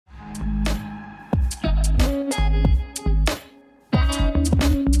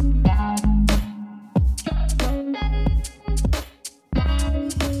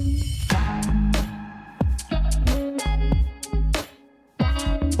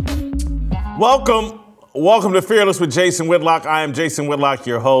Welcome to Fearless with Jason Whitlock. I am Jason Whitlock,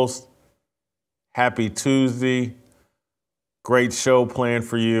 your host. Happy Tuesday. Great show planned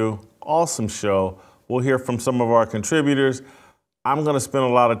for you. Awesome show. We'll hear from some of our contributors. I'm going to spend a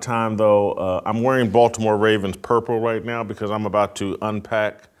lot of time, though. I'm wearing Baltimore Ravens purple right now because I'm about to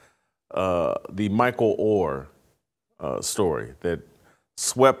unpack the Michael Oher story that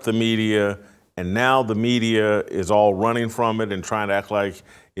swept the media, and now the media is all running from it and trying to act like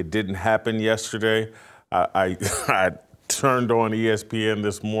it didn't happen yesterday. I turned on ESPN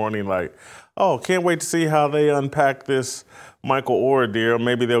this morning like, oh, can't wait to see how they unpack this Michael Oher deal.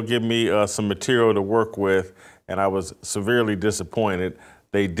 Maybe they'll give me some material to work with, and I was severely disappointed.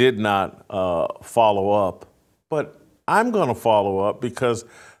 They did not follow up, but I'm going to follow up because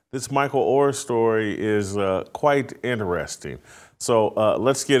this Michael Oher story is quite interesting. So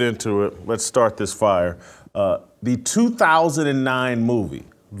let's get into it. Let's start this fire. The 2009 movie,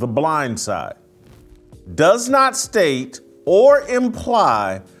 The Blind Side, does not state or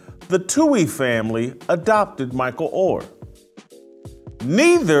imply the Tuohy family adopted Michael Oher.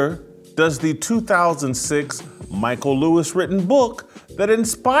 Neither does the 2006 Michael Lewis written book that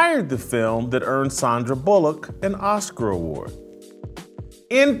inspired the film that earned Sandra Bullock an Oscar award.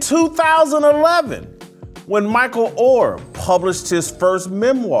 In 2011, when Michael Oher published his first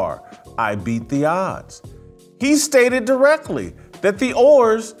memoir, I Beat the Odds, he stated directly that the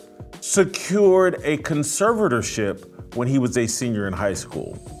Ohers secured a conservatorship when he was a senior in high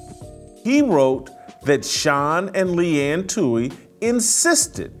school. He wrote that Sean and Leanne Tuohy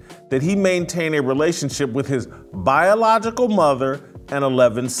insisted that he maintain a relationship with his biological mother and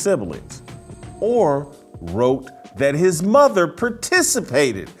 11 siblings, or wrote that his mother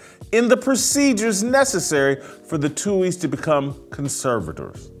participated in the procedures necessary for the Tuohys to become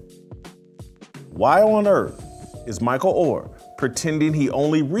conservators. Why on earth is Michael Oher pretending he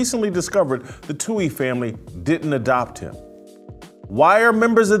only recently discovered the Tuohy family didn't adopt him? Why are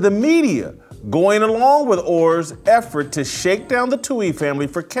members of the media going along with Oher's effort to shake down the Tuohy family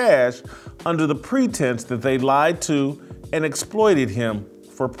for cash under the pretense that they lied to and exploited him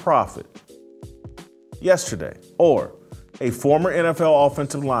for profit? Yesterday, Oher, a former NFL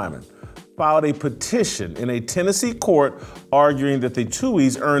offensive lineman, filed a petition in a Tennessee court arguing that the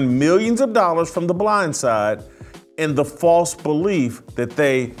Tuohys earned millions of dollars from The Blind Side in the false belief that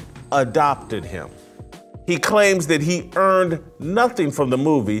they adopted him. He claims that he earned nothing from the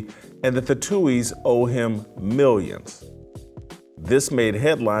movie and that the Tuohys owe him millions. This made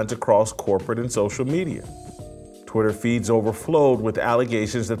headlines across corporate and social media. Twitter feeds overflowed with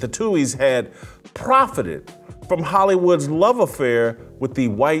allegations that the Tuohys had profited from Hollywood's love affair with the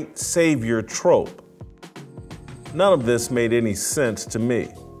white savior trope. None of this made any sense to me.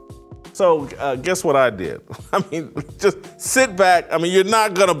 So guess what I did? I mean, just sit back. I mean, you're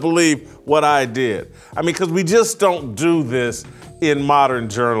not gonna believe what I did. I mean, because we just don't do this in modern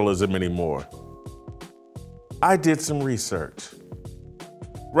journalism anymore. I did some research.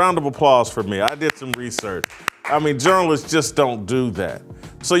 Round of applause for me. I did some research. I mean, journalists just don't do that.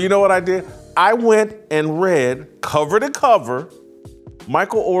 So you know what I did? I went and read cover to cover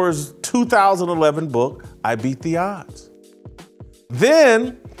Michael Oher's 2011 book, I Beat the Odds.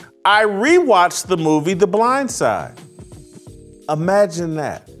 Then I rewatched the movie The Blind Side. Imagine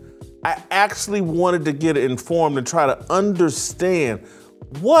that. I actually wanted to get informed and try to understand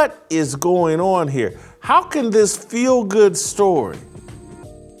what is going on here. How can this feel-good story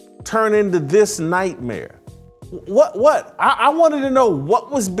turn into this nightmare? What? I wanted to know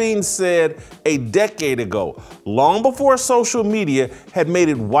what was being said a decade ago, long before social media had made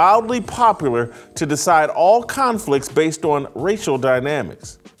it wildly popular to decide all conflicts based on racial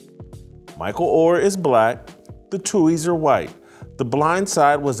dynamics. Michael Oher is black, the Tuohys are white. The Blind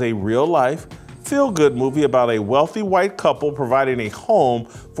Side was a real-life, feel-good movie about a wealthy white couple providing a home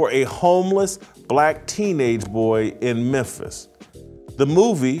for a homeless black teenage boy in Memphis. The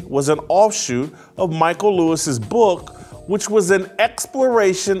movie was an offshoot of Michael Lewis's book, which was an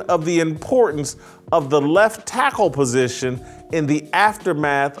exploration of the importance of the left tackle position in the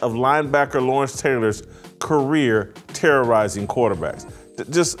aftermath of linebacker Lawrence Taylor's career terrorizing quarterbacks.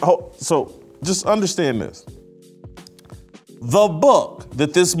 Just understand this. The book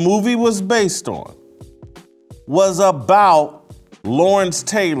that this movie was based on was about Lawrence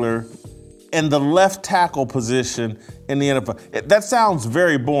Taylor and the left tackle position in the NFL. That sounds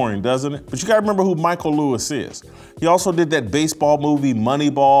very boring, doesn't it? But you gotta remember who Michael Lewis is. He also did that baseball movie,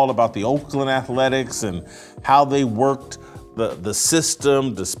 Moneyball, about the Oakland Athletics and how they worked the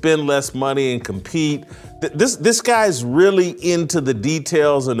system to spend less money and compete. This guy's really into the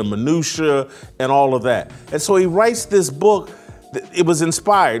details and the minutia and all of that. And so he writes this book It was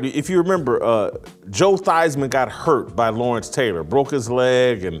inspired. If you remember, Joe Theismann got hurt by Lawrence Taylor, broke his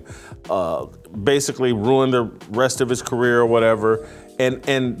leg and basically ruined the rest of his career or whatever.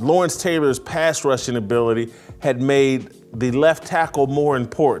 And Lawrence Taylor's pass rushing ability had made the left tackle more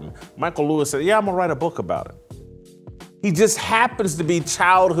important. Michael Lewis said, yeah, I'm gonna write a book about it. He just happens to be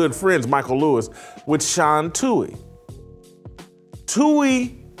childhood friends, Michael Lewis, with Sean Tuohy.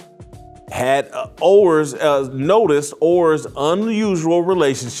 Tuohy had noticed Oher's unusual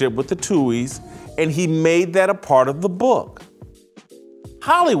relationship with the Tuohys, and he made that a part of the book.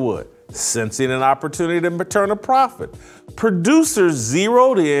 Hollywood, sensing an opportunity to turn a profit, producers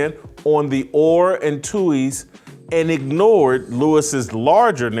zeroed in on the Oher and Tuohys and ignored Lewis's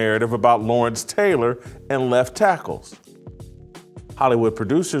larger narrative about Lawrence Taylor and left tackles. Hollywood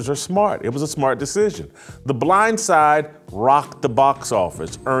producers are smart. It was a smart decision. The Blind Side rocked the box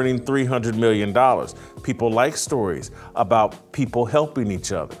office, earning $300 million. People like stories about people helping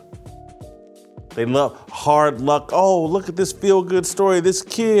each other. They love hard luck. Oh, look at this feel-good story. This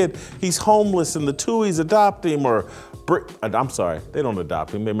kid, he's homeless and the Tuohys adopt him, or I'm sorry, they don't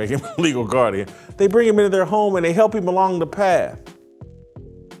adopt him. They make him a legal guardian. They bring him into their home and they help him along the path.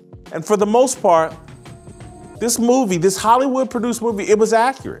 And for the most part, this movie, this Hollywood-produced movie, it was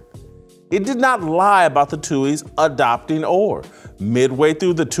accurate. It did not lie about the Tuohys adopting Oher midway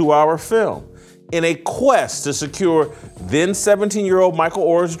through the 2-hour film. In a quest to secure then 17-year-old Michael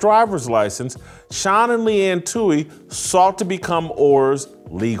Oher's driver's license, Sean and Leanne Tuohy sought to become Oher's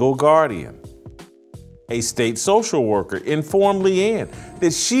legal guardian. A state social worker informed Leanne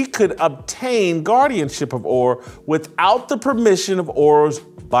that she could obtain guardianship of Oher without the permission of Oher's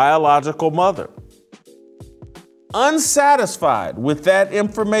biological mother. Unsatisfied with that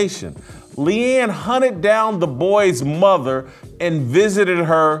information, Leanne hunted down the boy's mother and visited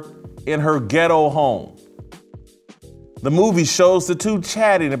her in her ghetto home. The movie shows the two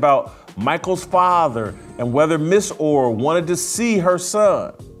chatting about Michael's father and whether Miss Oher wanted to see her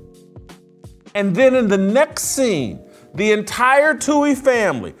son. And then in the next scene, the entire Tuohy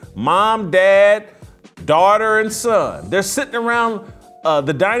family, mom, dad, daughter, and son, they're sitting around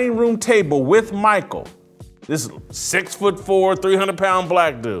the dining room table with Michael, this 6'4", 300-pound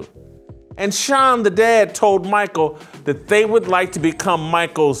black dude. And Sean, the dad, told Michael that they would like to become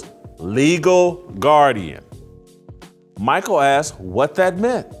Michael's legal guardian. Michael asked what that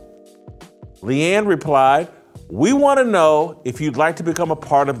meant. Leanne replied, "We want to know if you'd like to become a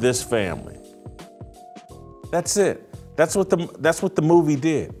part of this family." That's it. That's what the movie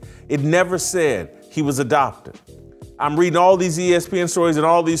did. It never said he was adopted. I'm reading all these ESPN stories and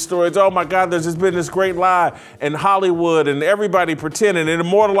all these stories. Oh my God, there's just been this great lie in Hollywood and everybody pretending and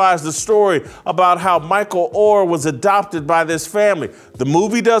immortalized the story about how Michael Oher was adopted by this family. The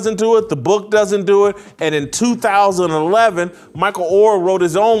movie doesn't do it, the book doesn't do it, and in 2011, Michael Oher wrote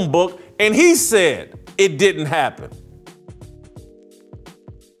his own book and he said it didn't happen.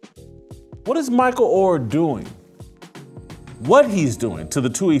 What is Michael Oher doing? What he's doing to the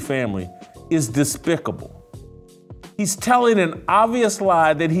Tuohy family is despicable. He's telling an obvious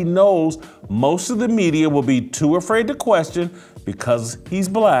lie that he knows most of the media will be too afraid to question because he's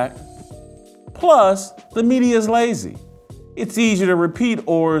black. Plus, the media is lazy. It's easier to repeat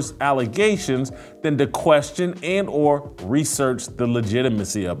Oher's allegations than to question and/or research the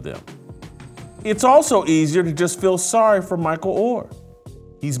legitimacy of them. It's also easier to just feel sorry for Michael Oher.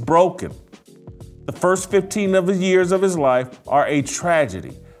 He's broken. The first 15 years of his life are a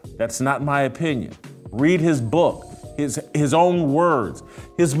tragedy. That's not my opinion. Read his book. His own words.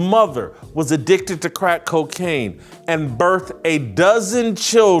 His mother was addicted to crack cocaine and birthed a dozen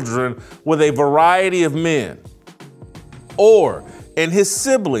children with a variety of men. Oher and his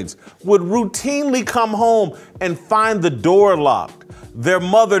siblings would routinely come home and find the door locked, their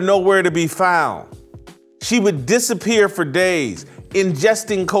mother nowhere to be found. She would disappear for days,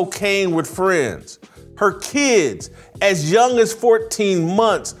 ingesting cocaine with friends. Her kids, as young as 14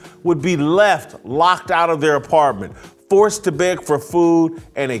 months, would be left locked out of their apartment, forced to beg for food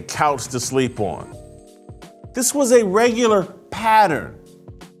and a couch to sleep on. This was a regular pattern.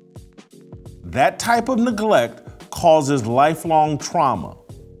 That type of neglect causes lifelong trauma.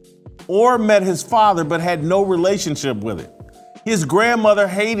 Oher met his father but had no relationship with him. His grandmother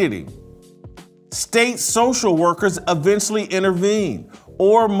hated him. State social workers eventually intervened.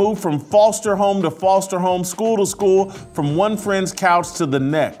 Oher moved from foster home to foster home, school to school, from one friend's couch to the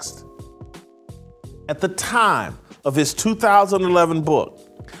next. At the time of his 2011 book,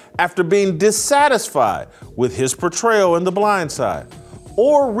 after being dissatisfied with his portrayal in The Blind Side,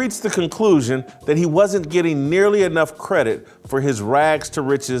 Oher reached the conclusion that he wasn't getting nearly enough credit for his rags to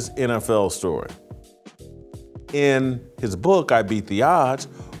riches NFL story. In his book, I Beat the Odds,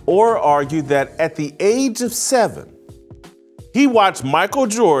 Oher argued that at the age of 7, he watched Michael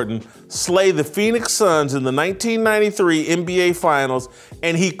Jordan slay the Phoenix Suns in the 1993 NBA Finals,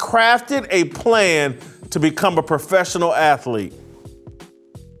 and he crafted a plan to become a professional athlete.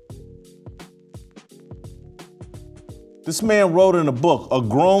 This man wrote in a book, a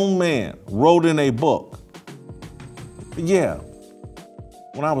grown man wrote in a book. Yeah,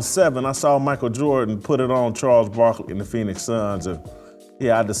 when I was 7, I saw Michael Jordan put it on Charles Barkley and the Phoenix Suns, and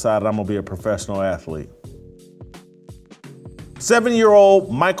yeah, I decided I'm gonna be a professional athlete.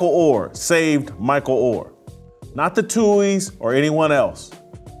 7-year-old Michael Oher saved Michael Oher, not the Tuohys or anyone else.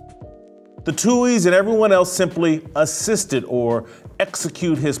 The Tuohys and everyone else simply assisted Oher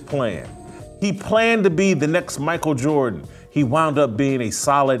execute his plan. He planned to be the next Michael Jordan. He wound up being a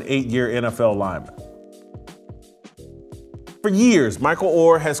solid 8-year NFL lineman. For years, Michael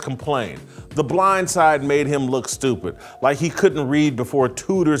Oher has complained The Blind Side made him look stupid, like he couldn't read before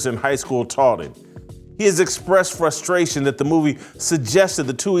tutors in high school taught him. He has expressed frustration that the movie suggested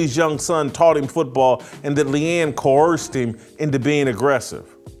the Tuohy's young son taught him football and that Leanne coerced him into being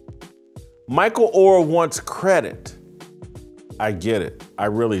aggressive. Michael Oher wants credit. I get it, I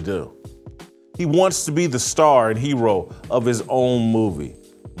really do. He wants to be the star and hero of his own movie.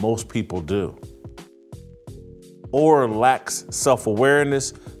 Most people do. Oher lacks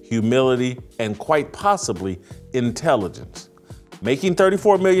self-awareness, humility, and quite possibly intelligence. Making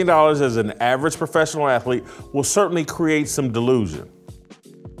 $34 million as an average professional athlete will certainly create some delusion.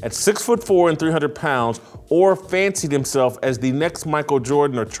 At 6'4" and 300 pounds, Oher fancied himself as the next Michael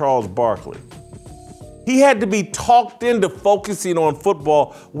Jordan or Charles Barkley. He had to be talked into focusing on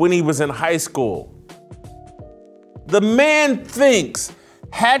football when he was in high school. The man thinks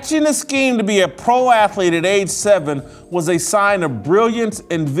hatching a scheme to be a pro athlete at age 7 was a sign of brilliance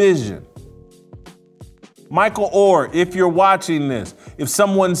and vision. Michael Oher, if you're watching this, if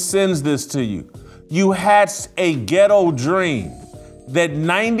someone sends this to you, you hatched a ghetto dream that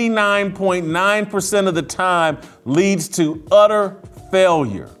 99.9% of the time leads to utter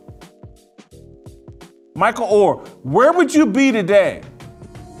failure. Michael Oher, where would you be today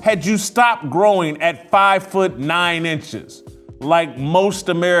had you stopped growing at 5'9" like most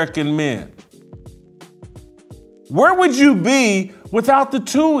American men? Where would you be without the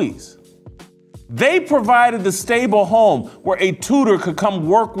Tuohys? They provided the stable home where a tutor could come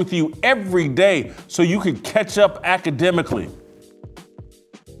work with you every day so you could catch up academically.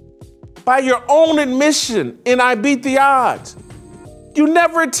 By your own admission in I Beat the Odds, you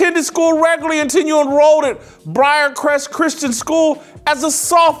never attended school regularly until you enrolled at Briarcrest Christian School as a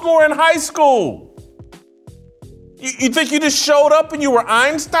sophomore in high school. You think you just showed up and you were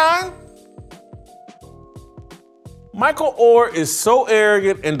Einstein? Michael Oher is so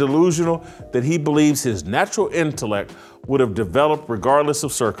arrogant and delusional that he believes his natural intellect would have developed regardless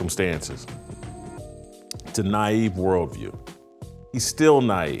of circumstances. It's a naive worldview. He's still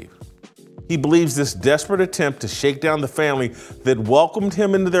naive. He believes this desperate attempt to shake down the family that welcomed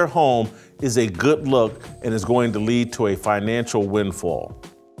him into their home is a good look and is going to lead to a financial windfall.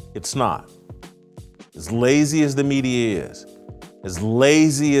 It's not. As lazy as the media is, as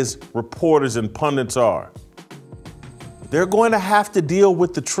lazy as reporters and pundits are, they're going to have to deal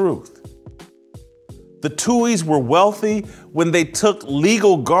with the truth. The Tuohys were wealthy when they took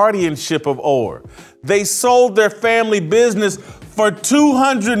legal guardianship of Oher. They sold their family business for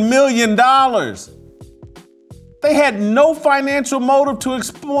 $200 million. They had no financial motive to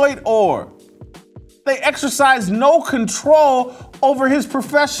exploit Oher. They exercised no control over his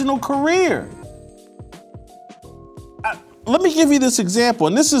professional career. Let me give you this example,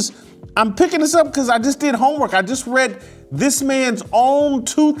 and I'm picking this up because I just did homework. I just read this man's own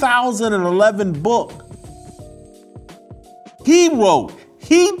 2011 book. He told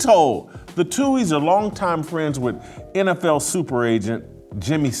the Tuohys are longtime friends with NFL super agent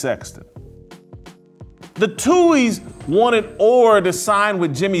Jimmy Sexton. The Tuohys wanted Oher to sign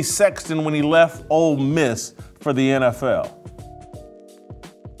with Jimmy Sexton when he left Ole Miss for the NFL.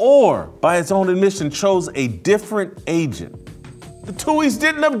 Oher, by his own admission, chose a different agent. The Tuohys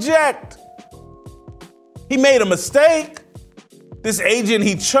didn't object. He made a mistake. This agent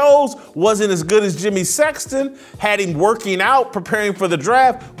he chose wasn't as good as Jimmy Sexton, had him working out, preparing for the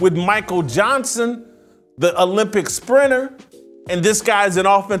draft with Michael Johnson, the Olympic sprinter, and this guy's an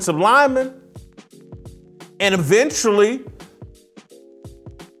offensive lineman. And eventually,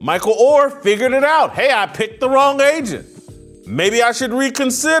 Michael Oher figured it out. Hey, I picked the wrong agent. Maybe I should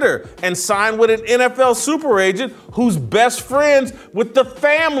reconsider and sign with an NFL super agent who's best friends with the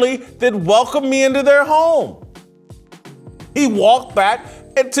family that welcomed me into their home. He walked back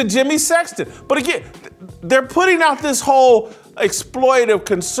to Jimmy Sexton. But again, they're putting out this whole exploitative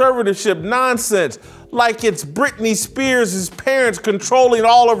conservatorship nonsense like it's Britney Spears' parents controlling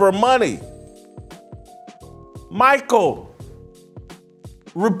all of her money. Michael,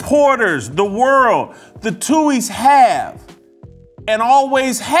 reporters, the world, the Tuohys have and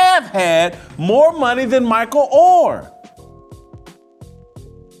always have had more money than Michael Oher.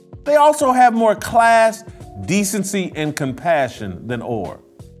 They also have more class, decency, and compassion than Oher.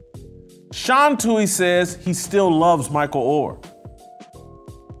 Sean Tuohy says he still loves Michael Oher.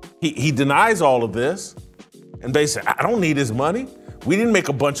 He denies all of this and basically, I don't need his money. We didn't make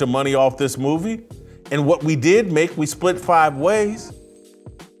a bunch of money off this movie. And what we did make, we split 5 ways.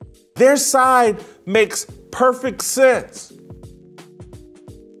 Their side makes perfect sense.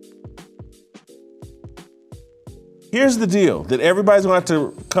 Here's the deal that everybody's gonna have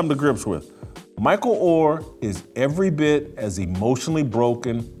to come to grips with. Michael Oher is every bit as emotionally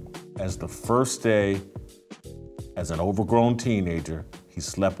broken as the first day as an overgrown teenager he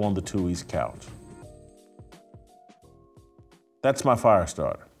slept on the Tuohy's couch. That's my fire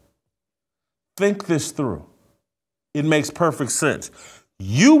starter. Think this through. It makes perfect sense.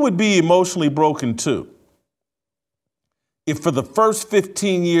 You would be emotionally broken too if for the first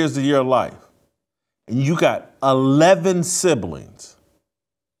 15 years of your life, and you got 11 siblings,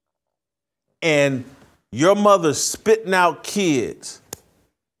 and your mother's spitting out kids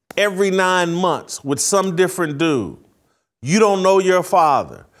every 9 months with some different dude. You don't know your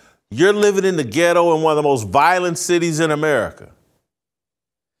father. You're living in the ghetto in one of the most violent cities in America.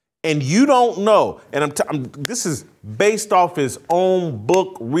 And you don't know, and this is based off his own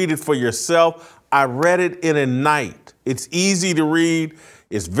book, read it for yourself. I read it in a night. It's easy to read.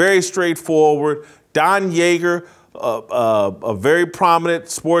 It's very straightforward. Don Yeager, a very prominent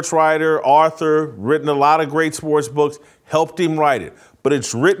sports writer, author, written a lot of great sports books, helped him write it. But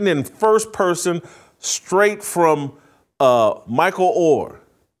it's written in first person, straight from Michael Oher.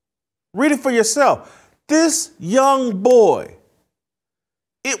 Read it for yourself. This young boy,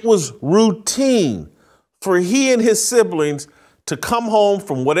 it was routine for he and his siblings to come home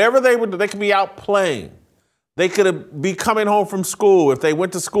from whatever they would do. They could be out playing. They could be coming home from school if they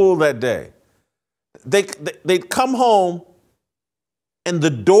went to school that day. They'd come home and the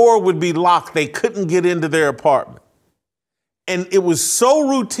door would be locked. They couldn't get into their apartment. And it was so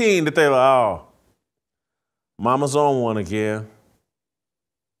routine that they're like, oh, mama's on one again.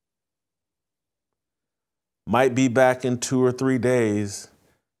 Might be back in 2 or 3 days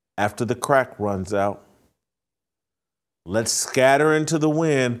after the crack runs out. Let's scatter into the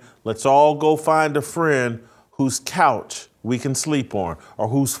wind. Let's all go find a friend whose couch we can sleep on, or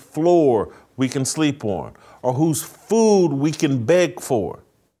whose floor we can sleep on, or whose food we can beg for.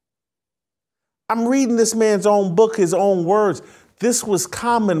 I'm reading this man's own book, his own words. This was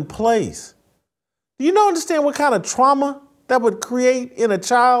commonplace. Do you understand what kind of trauma that would create in a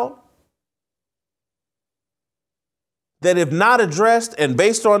child? That if not addressed, and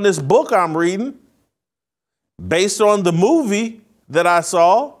based on this book I'm reading, based on the movie that I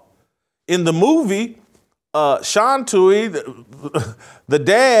saw, in the movie, Sean Tuohy, the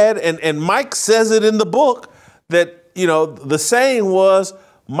dad, and Mike says it in the book, that, the saying was,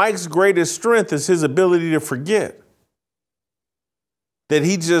 Mike's greatest strength is his ability to forget. That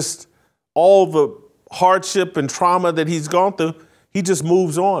he just, all the hardship and trauma that he's gone through, he just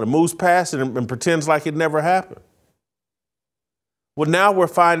moves on and moves past it and pretends like it never happened. Well, now we're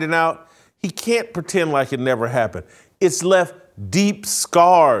finding out he can't pretend like it never happened. It's left deep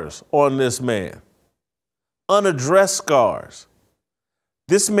scars on this man, unaddressed scars.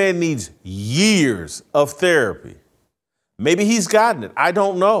 This man needs years of therapy. Maybe he's gotten it. I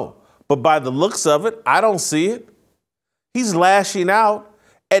don't know. But by the looks of it, I don't see it. He's lashing out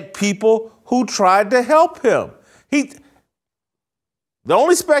at people who tried to help him. The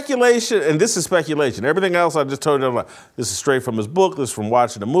only speculation, and this is speculation, everything else I just told you, this is straight from his book, this is from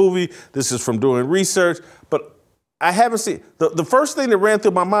watching the movie, this is from doing research, but I haven't seen, the first thing that ran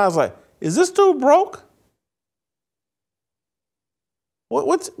through my mind was like, is this dude broke?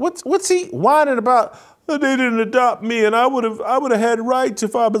 What's he whining about? They didn't adopt me and I would have had rights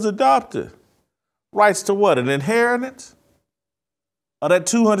if I was adopted. Rights to what, an inheritance? Or that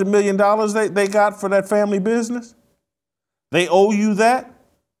 $200 million they got for that family business? They owe you that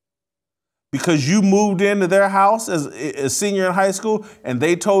because you moved into their house as a senior in high school and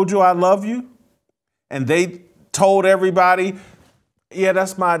they told you I love you? And they told everybody, yeah,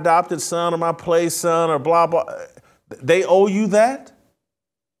 that's my adopted son or my play son or blah, blah. They owe you that?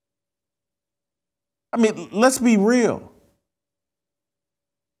 I mean, let's be real.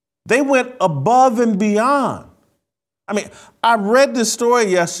 They went above and beyond. I mean, I read this story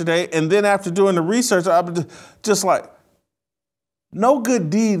yesterday, and then after doing the research, I was just like, no good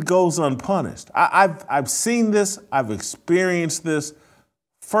deed goes unpunished. I've seen this, I've experienced this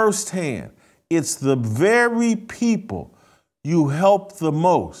firsthand. It's the very people you help the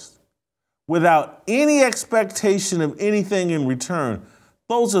most without any expectation of anything in return.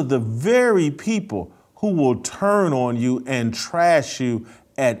 Those are the very people who will turn on you and trash you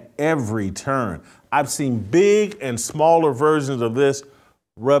at every turn. I've seen big and smaller versions of this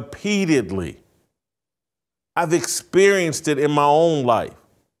repeatedly. I've experienced it in my own life.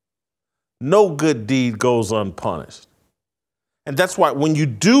 No good deed goes unpunished. And that's why when you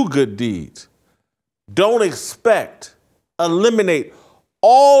do good deeds, don't eliminate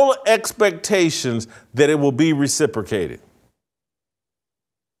all expectations that it will be reciprocated.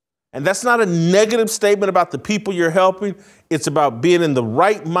 And that's not a negative statement about the people you're helping. It's about being in the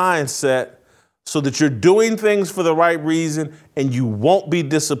right mindset so that you're doing things for the right reason and you won't be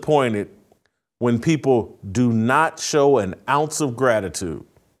disappointed when people do not show an ounce of gratitude.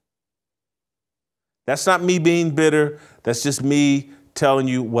 That's not me being bitter. That's just me telling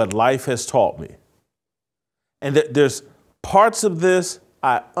you what life has taught me. And there's parts of this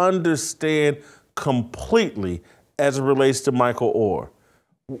I understand completely as it relates to Michael Oher.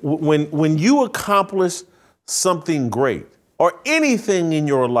 When you accomplish something great or anything in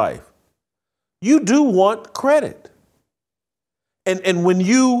your life, you do want credit. And when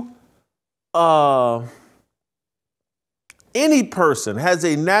you, any person has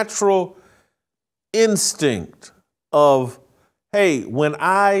a natural instinct of, hey, when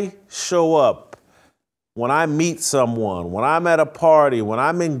I show up, when I meet someone, when I'm at a party, when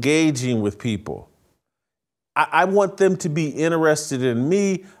I'm engaging with people, I want them to be interested in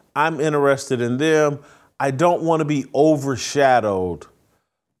me. I'm interested in them. I don't want to be overshadowed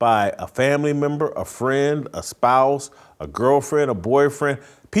by a family member, a friend, a spouse, a girlfriend, a boyfriend.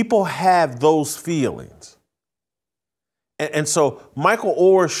 People have those feelings. And so Michael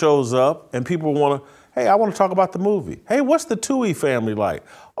Oher shows up and people want to, hey, I want to talk about the movie. Hey, what's the Tuohy family like?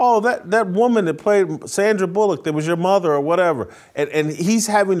 Oh, that woman that played Sandra Bullock, that was your mother or whatever. And he's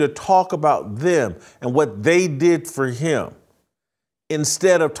having to talk about them and what they did for him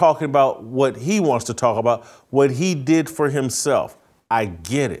instead of talking about what he wants to talk about, what he did for himself. I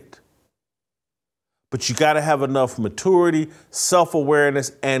get it. But you got to have enough maturity,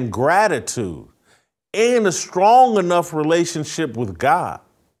 self-awareness, and gratitude, and a strong enough relationship with God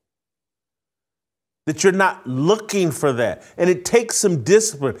that you're not looking for that. And it takes some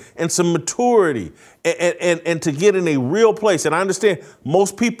discipline and some maturity and to get in a real place. And I understand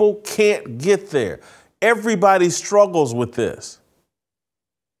most people can't get there. Everybody struggles with this.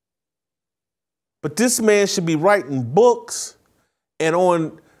 But this man should be writing books and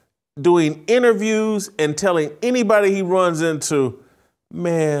on doing interviews and telling anybody he runs into,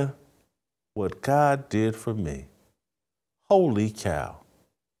 man, what God did for me. Holy cow.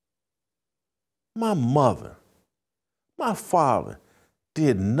 My mother, my father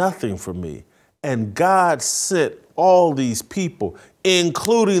did nothing for me. And God sent all these people,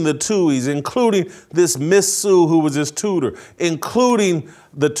 including the Tuohys, including this Miss Sue who was his tutor, including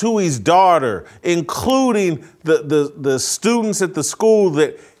the Tuohy's daughter, including the students at the school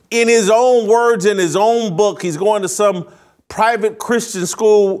that, in his own words, in his own book, he's going to some private Christian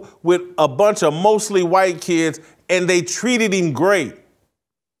school with a bunch of mostly white kids, and they treated him great.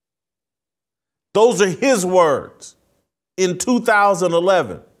 Those are his words in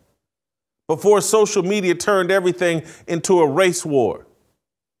 2011, before social media turned everything into a race war.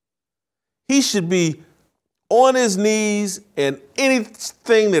 He should be on his knees, and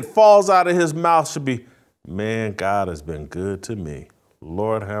anything that falls out of his mouth should be, man, God has been good to me.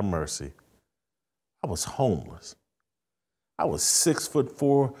 Lord have mercy. I was homeless. I was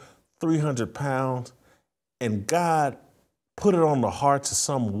 6'4", 300 pounds, and God put it on the hearts of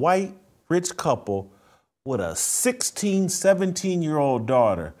some white rich couple with a 16, 17-year-old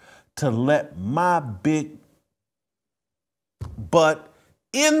daughter to let my big butt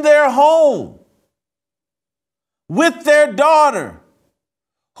in their home with their daughter,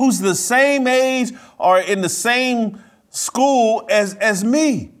 who's the same age or in the same school as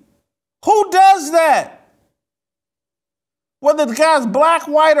me. Who does that? Whether the guy's black,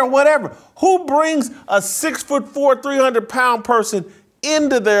 white, or whatever, who brings a 6'4", 300-pound person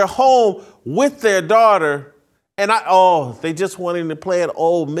into their home with their daughter, and they just want him to play at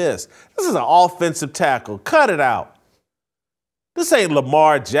Ole Miss. This is an offensive tackle. Cut it out. This ain't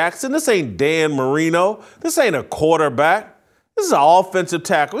Lamar Jackson. This ain't Dan Marino. This ain't a quarterback. This is an offensive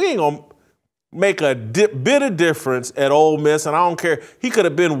tackle. He ain't gonna make a bit of difference at Ole Miss, and I don't care. He could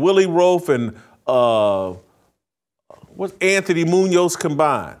have been Willie Roaf and What's Anthony Munoz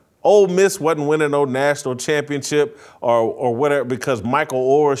combined? Ole Miss wasn't winning no national championship or whatever because Michael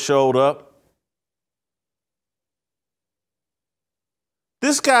Oher showed up.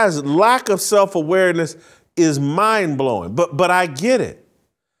 This guy's lack of self-awareness is mind-blowing, but I get it.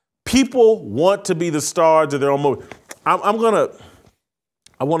 People want to be the stars of their own movie. I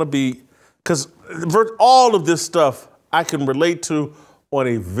want to be, because all of this stuff I can relate to on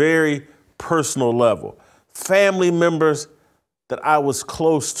a very personal level. Family members that I was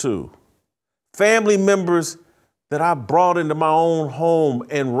close to. Family members that I brought into my own home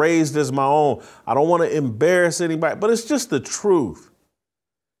and raised as my own. I don't want to embarrass anybody, but it's just the truth.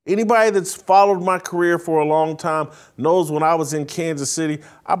 Anybody that's followed my career for a long time knows when I was in Kansas City,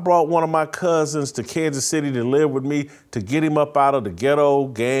 I brought one of my cousins to Kansas City to live with me to get him up out of the ghetto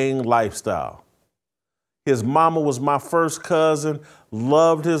gang lifestyle. His mama was my first cousin,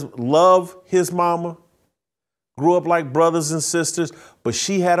 loved his mama, grew up like brothers and sisters, but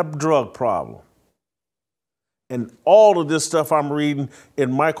she had a drug problem. And all of this stuff I'm reading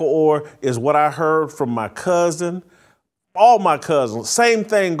in Michael Oher is what I heard from my cousin. All my cousins, same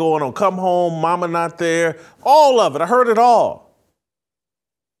thing going on. Come home, mama not there, all of it. I heard it all.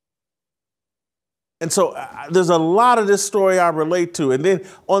 And so there's a lot of this story I relate to. And then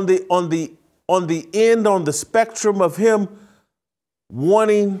on the end, on the spectrum of him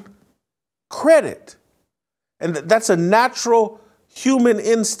wanting credit. And that's a natural human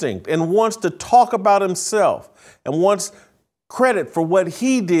instinct and wants to talk about himself and wants credit for what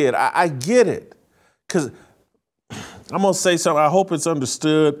he did. I get it. Because I'm going to say something. I hope it's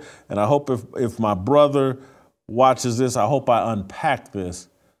understood. And I hope if my brother watches this, I hope I unpack this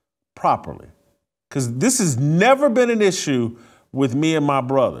properly. Because this has never been an issue with me and my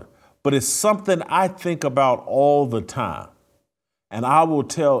brother, but it's something I think about all the time. And I will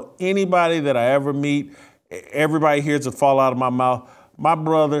tell anybody that I ever meet, everybody hears it fall out of my mouth, my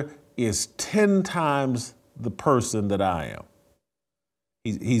brother is 10 times the person that I am.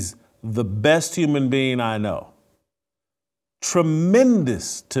 He's the best human being I know.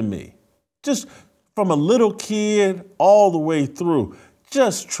 Tremendous to me, just from a little kid all the way through,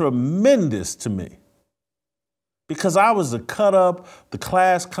 just tremendous to me. Because I was the cut up, the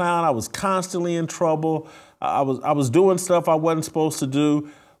class clown, I was constantly in trouble, I was doing stuff I wasn't supposed to do,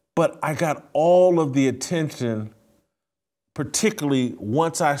 but I got all of the attention, particularly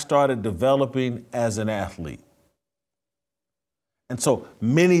once I started developing as an athlete. And so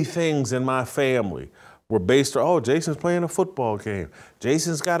many things in my family were based on, oh, Jason's playing a football game.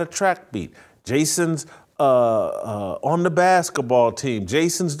 Jason's got a track meet. Jason's on the basketball team.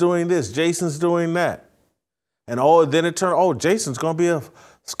 Jason's doing this. Jason's doing that. And then it turned, oh, Jason's going to be a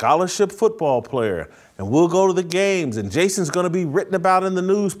scholarship football player. And we'll go to the games. And Jason's going to be written about in the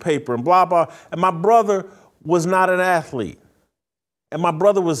newspaper and blah, blah. And my brother was not an athlete. And my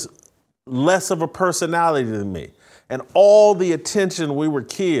brother was less of a personality than me. And all the attention, we were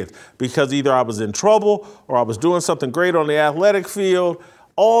kids, because either I was in trouble or I was doing something great on the athletic field.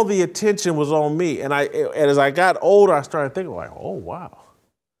 All the attention was on me. And as I got older, I started thinking like, oh, wow.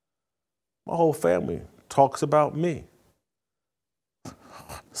 My whole family talks about me.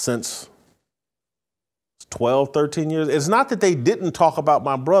 Since 12, 13 years. It's not that they didn't talk about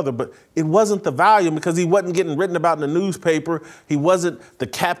my brother, but it wasn't the volume because he wasn't getting written about in the newspaper. He wasn't the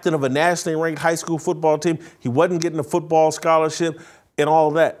captain of a nationally ranked high school football team. He wasn't getting a football scholarship and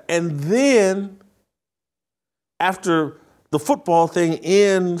all that. And then after the football thing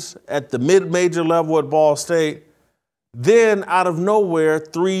ends at the mid-major level at Ball State, then out of nowhere,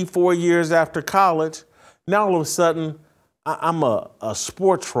 3-4 years after college, now all of a sudden, I'm a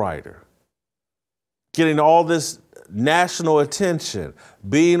sports writer, getting all this national attention,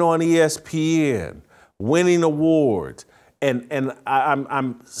 being on ESPN, winning awards, and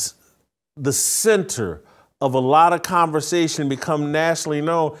I'm the center of a lot of conversation, become nationally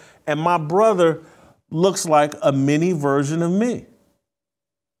known, and my brother looks like a mini version of me.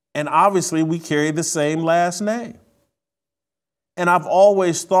 And obviously we carry the same last name. And I've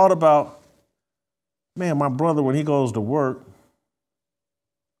always thought about, man, my brother, when he goes to work,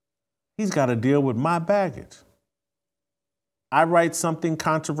 he's got to deal with my baggage. I write something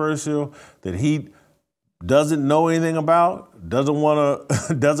controversial that he doesn't know anything about,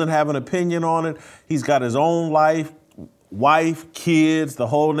 doesn't have an opinion on it. He's got his own life, wife, kids, the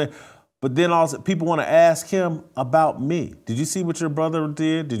whole thing. But then also people want to ask him about me. Did you see what your brother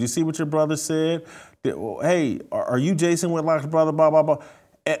did? Did you see what your brother said? Hey, are you Jason Whitlock's brother? Blah, blah, blah.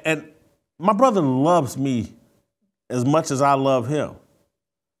 And my brother loves me as much as I love him.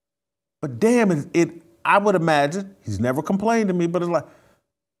 But damn, I would imagine, he's never complained to me, but it's like,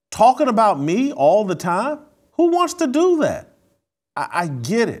 talking about me all the time? Who wants to do that? I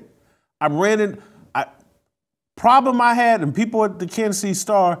get it. I'm renting. Problem I had, and people at the Kansas City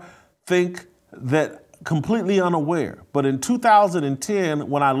Star think that completely unaware. But in 2010,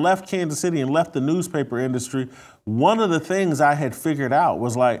 when I left Kansas City and left the newspaper industry, one of the things I had figured out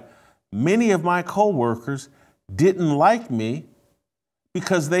was like many of my coworkers didn't like me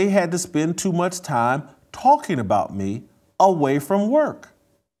because they had to spend too much time talking about me away from work.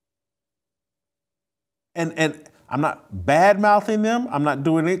 And I'm not bad-mouthing them. I'm not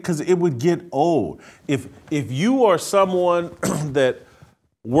doing it because it would get old. If you are someone that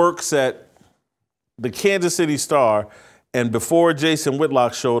works at the Kansas City Star, and before Jason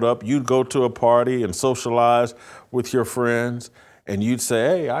Whitlock showed up, you'd go to a party and socialize with your friends, and you'd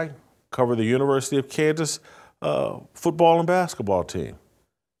say, hey, I cover the University of Kansas football and basketball team.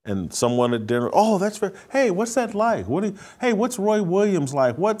 And someone at dinner, oh, that's very, hey, what's that like? Hey, what's Roy Williams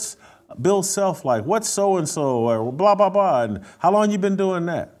like? What's Bill Self like? What's so-and-so? Or blah, blah, blah. And how long you been doing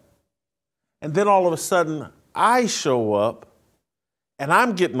that? And then all of a sudden, I show up, and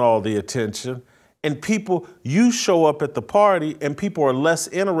I'm getting all the attention, and you show up at the party, and people are less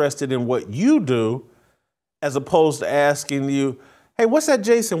interested in what you do as opposed to asking you, hey, what's that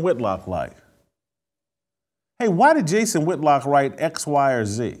Jason Whitlock like? Hey, why did Jason Whitlock write X, Y, or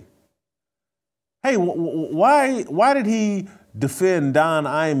Z? Hey, why did he defend Don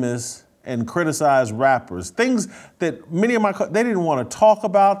Imus and criticize rappers? Things that many of they didn't want to talk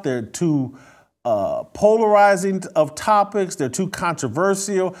about. They're too polarizing of topics. They're too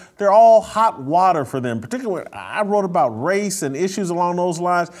controversial. They're all hot water for them. Particularly, I wrote about race and issues along those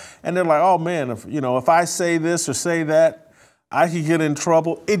lines, and they're like, oh man, if I say this or say that, I could get in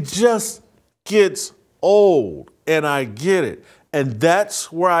trouble. It just gets old, and I get it. And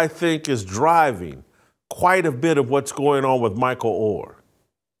that's where I think is driving quite a bit of what's going on with Michael Oher.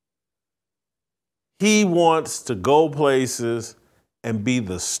 He wants to go places and be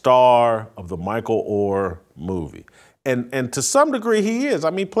the star of the Michael Oher movie. And to some degree he is.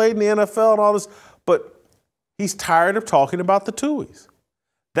 I mean, played in the NFL and all this, but he's tired of talking about the Tuohys.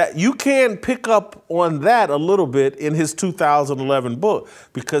 That you can pick up on that a little bit in his 2011 book,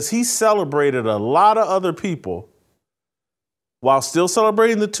 because he celebrated a lot of other people while still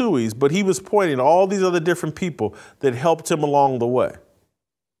celebrating the Tuohys, but he was pointing to all these other different people that helped him along the way.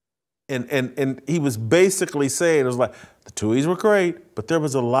 And he was basically saying, it was like, the Tuohys were great, but there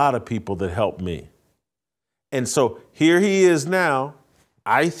was a lot of people that helped me. And so here he is now,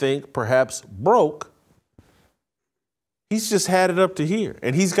 I think perhaps broke. He's just had it up to here.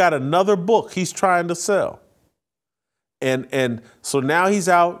 And he's got another book he's trying to sell. And so now he's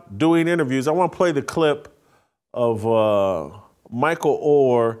out doing interviews. I want to play the clip of Michael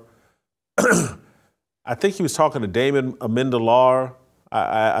Oher. I think he was talking to Damon Amendolar.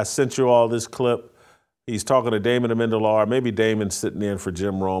 I sent you all this clip. He's talking to Damon Amendolar. Maybe Damon's sitting in for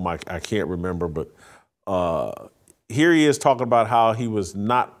Jim Rome. I can't remember. But here he is talking about how he was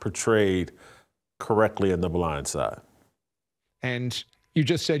not portrayed correctly in The Blind Side. And you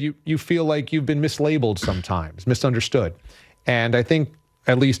just said you feel like you've been mislabeled sometimes, misunderstood. And I think,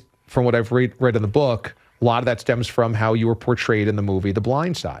 at least from what I've read in the book, a lot of that stems from how you were portrayed in the movie The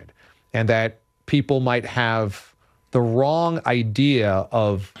Blind Side, and that people might have the wrong idea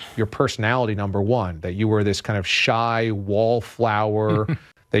of your personality, number one, that you were this kind of shy wallflower,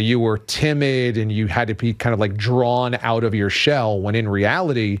 that you were timid and you had to be kind of like drawn out of your shell, when in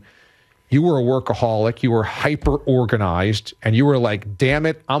reality, you were a workaholic, you were hyper-organized, and you were like, damn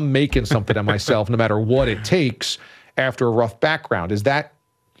it, I'm making something of myself no matter what it takes after a rough background. Is that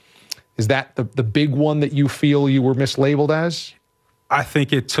the big one that you feel you were mislabeled as? I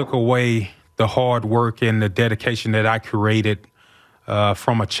think it took away the hard work and the dedication that I created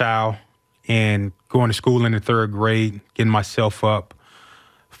from a child, and going to school in the 3rd grade, getting myself up.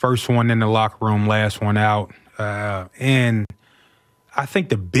 First one in the locker room, last one out. And I think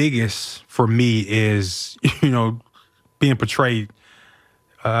the biggest for me is, being portrayed,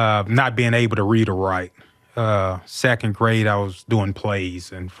 not being able to read or write. 2nd grade, I was doing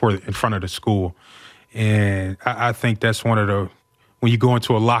plays in front of the school. And I think that's one of the, when you go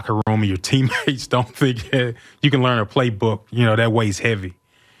into a locker room and your teammates don't think you can learn a playbook, that weighs heavy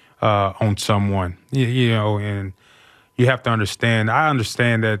on someone, and you have to understand. I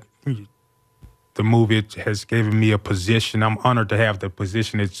understand that the movie has given me a position. I'm honored to have the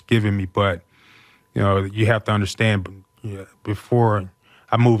position it's given me, but, you have to understand, before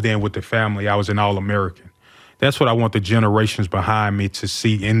I moved in with the family, I was an All-American. That's what I want the generations behind me to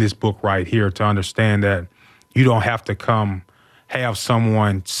see in this book right here, to understand that you don't have to have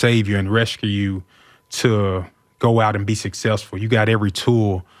someone save you and rescue you to go out and be successful. You got every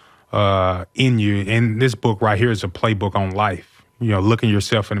tool in you. And this book right here is a playbook on life. You know, looking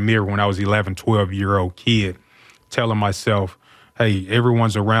yourself in the mirror when I was 11, 12-year-old kid, telling myself, hey,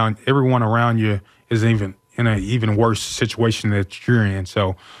 everyone around you is in an even worse situation that you're in.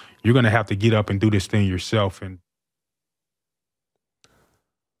 So you're going to have to get up and do this thing yourself. And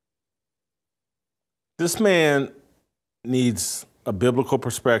this man needs a biblical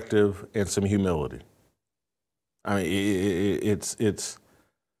perspective and some humility. I mean,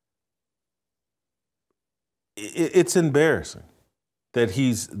 it's embarrassing that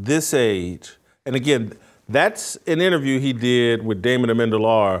he's this age. And again, that's an interview he did with Damon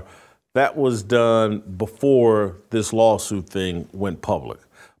Amendola that was done before this lawsuit thing went public.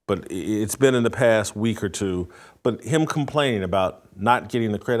 But it's been in the past week or two. But him complaining about not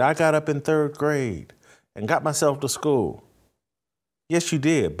getting the credit. I got up in 3rd grade and got myself to school. Yes, you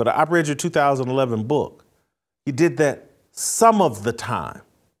did. But I read your 2011 book. You did that some of the time.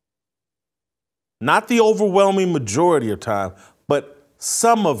 Not the overwhelming majority of time, but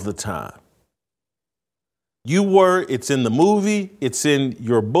some of the time. It's in the movie, it's in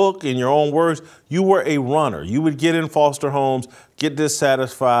your book, in your own words, you were a runner. You would get in foster homes, get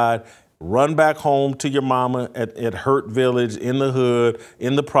dissatisfied, run back home to your mama at Hurt Village, in the hood,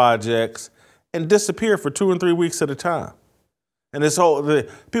 in the projects, and disappear for 2 and 3 weeks at a time. And it's all the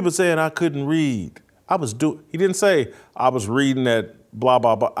people saying I couldn't read. He didn't say I was reading at blah,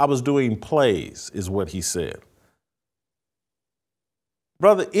 blah, blah. I was doing plays, is what he said.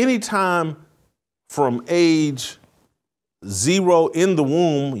 Brother, anytime from age 0 in the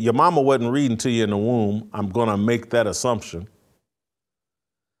womb, your mama wasn't reading to you in the womb. I'm going to make that assumption.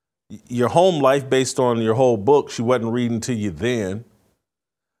 Your home life, based on your whole book, she wasn't reading to you then.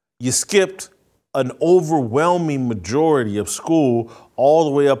 You skipped an overwhelming majority of school all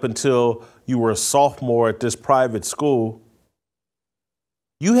the way up until you were a sophomore at this private school.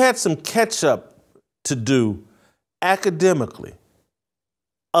 You had some catch up to do academically.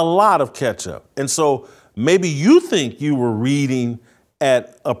 A lot of catch up. And so maybe you think you were reading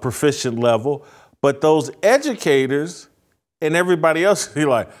at a proficient level, but those educators and everybody else be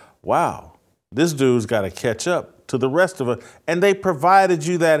like, wow, this dude's got to catch up to the rest of us. And they provided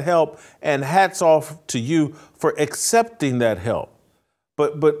you that help, and hats off to you for accepting that help.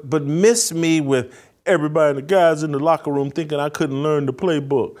 But miss me with everybody, the guys in the locker room thinking I couldn't learn the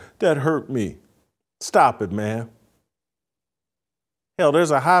playbook. That hurt me. Stop it, man. Hell,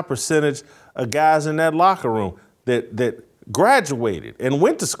 there's a high percentage of guys in that locker room that graduated and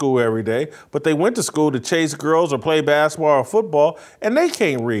went to school every day, but they went to school to chase girls or play basketball or football, and they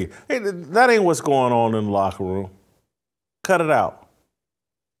can't read. Hey, that ain't what's going on in the locker room. Cut it out.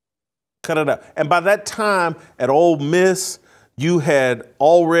 Cut it out. And by that time at Ole Miss, you had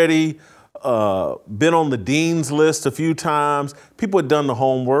already been on the dean's list a few times. People had done the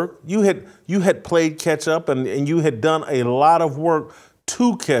homework. You had played catch up, and you had done a lot of work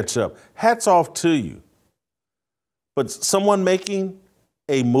to catch up. Hats off to you. But someone making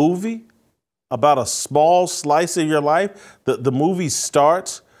a movie about a small slice of your life, the movie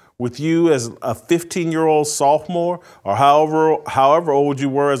starts with you as a 15-year-old sophomore, or however old you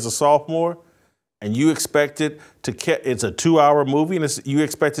were as a sophomore, and you expected to catch, it's a 2-hour movie, and you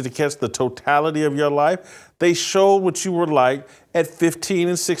expected to catch the totality of your life. They showed what you were like at 15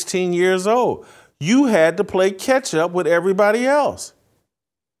 and 16 years old. You had to play catch up with everybody else.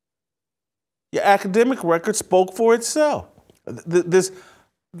 Your academic record spoke for itself.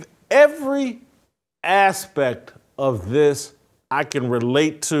 Every aspect of this I can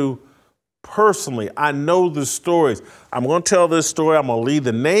relate to personally. I know the stories. I'm going to tell this story. I'm going to leave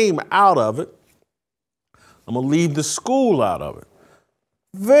the name out of it. I'm going to leave the school out of it.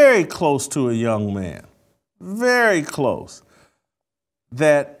 Very close to a young man, very close,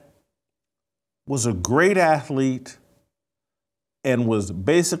 that was a great athlete and was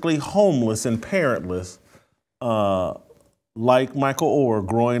basically homeless and parentless, like Michael Oher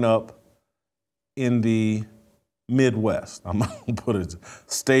growing up in the Midwest. I'm not going to put a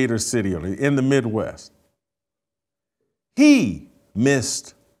state or city on it, in the Midwest. He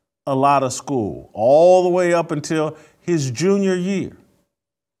missed a lot of school all the way up until his junior year.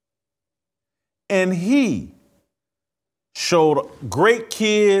 And he showed great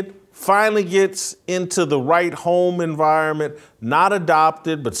kid, finally gets into the right home environment, not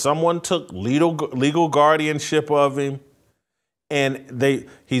adopted, but someone took legal guardianship of him. And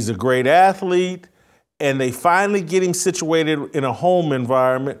he's a great athlete, and they finally get him situated in a home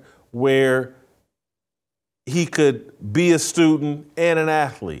environment where he could be a student and an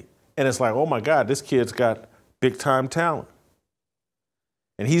athlete. And it's like, oh my God, this kid's got big time talent.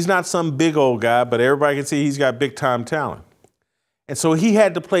 And he's not some big old guy, but everybody can see he's got big time talent. And so he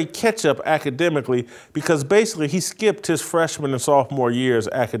had to play catch up academically because basically he skipped his freshman and sophomore years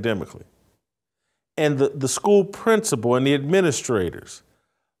academically. And the school principal and the administrators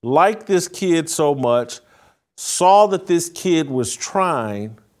liked this kid so much, saw that this kid was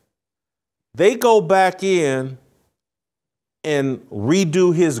trying, they go back in and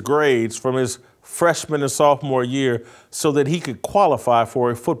redo his grades from his freshman and sophomore year so that he could qualify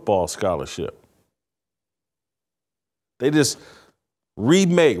for a football scholarship. They just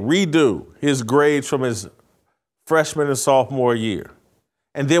redo his grades from his freshman and sophomore year.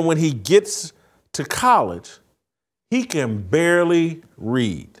 And then when he gets to college, he can barely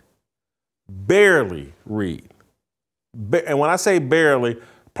read. Barely read. And when I say barely,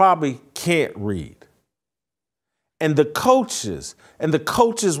 probably can't read. And the coaches and the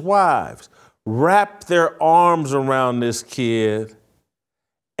coaches' wives wrapped their arms around this kid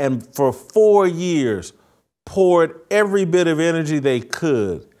and for 4 years poured every bit of energy they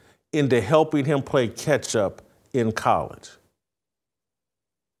could into helping him play catch up in college.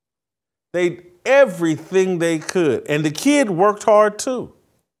 They did everything they could. And the kid worked hard too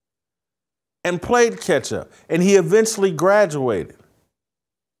and played catch up. And he eventually graduated.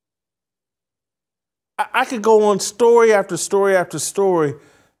 I could go on story after story after story.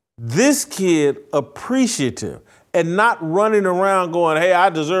 This kid appreciative and not running around going, hey, I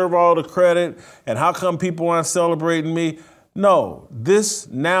deserve all the credit and how come people aren't celebrating me? No, this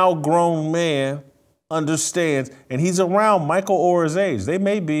now grown man understands, and he's around Michael Oher's age. They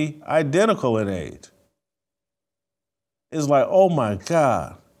may be identical in age. It's like, oh my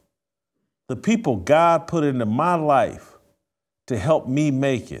God, the people God put into my life to help me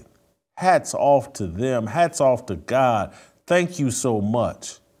make it. Hats off to them. Hats off to God. Thank you so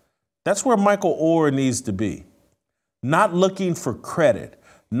much. That's where Michael Oher needs to be. Not looking for credit,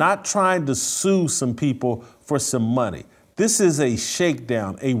 not trying to sue some people for some money. This is a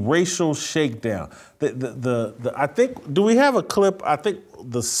shakedown, a racial shakedown. I think, do we have a clip? I think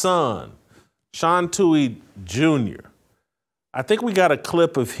the son, Sean Tuohy Jr., I think we got a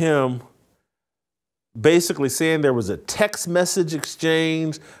clip of him basically saying there was a text message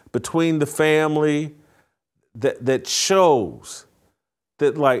exchange between the family that shows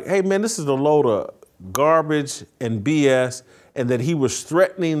that, like, hey, man, this is a load of garbage and BS, and that he was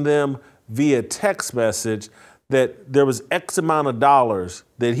threatening them via text message that there was X amount of dollars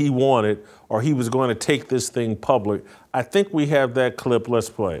that he wanted or he was going to take this thing public. I think we have that clip. Let's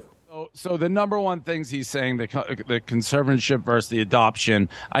play it. So the number one things he's saying, the conservatorship versus the adoption.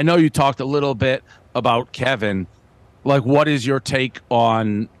 I know you talked a little bit about Kevin. Like, what is your take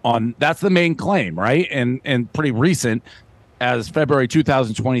on that's the main claim, right? And pretty recent, as February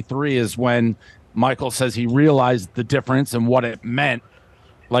 2023 is when Michael says he realized the difference and what it meant.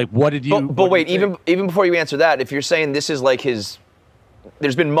 Like, what did you? But wait, even before you answer that, if you're saying this is like his,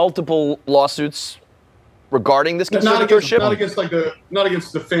 there's been multiple lawsuits regarding this conservatorship. Not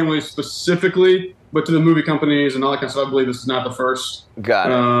against the family specifically, but to the movie companies and all that kind of stuff. I believe this is not the first. Got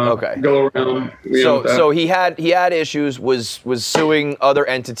it. Okay. Go around. So he had issues, was suing other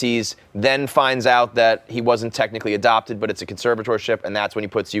entities, then finds out that he wasn't technically adopted, but it's a conservatorship, and that's when he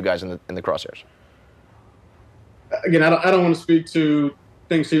puts you guys in the crosshairs. Again, I don't want to speak to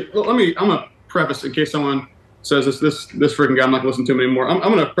things here. I'm gonna preface in case someone says this freaking guy I'm not gonna listen to him anymore. I'm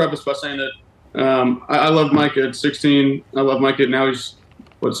gonna preface by saying that I loved Mike at 16. I love Mike at now he's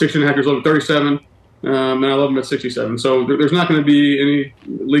 16 and a half years old, 37. And I love him at 67. So there's not going to be any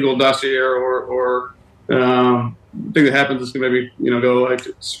legal dossier or thing that happens that's going to maybe go like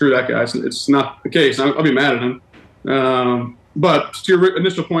screw that guy. It's not the case. I'll be mad at him. But to your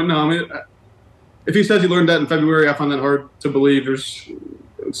initial point, no. I mean, if he says he learned that in February, I find that hard to believe.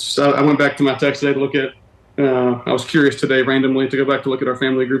 I went back to my text today to look at. I was curious today randomly to go back to look at our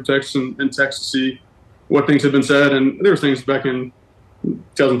family group texts and text to see what things had been said, and there were things back in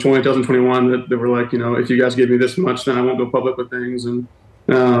 2020, 2021 that were like, if you guys give me this much, then I won't go public with things. And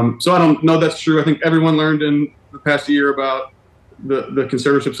so I don't know that's true. I think everyone learned in the past year about the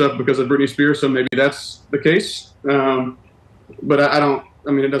conservatorship stuff because of Britney Spears, so maybe that's the case. But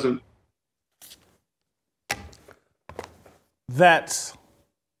it doesn't. That's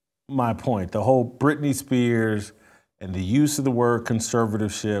my point. The whole Britney Spears and the use of the word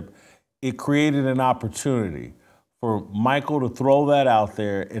conservatorship, it created an opportunity for Michael to throw that out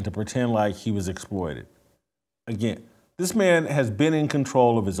there and to pretend like he was exploited. Again, this man has been in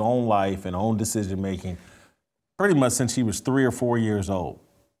control of his own life and own decision-making pretty much since he was 3 or 4 years old.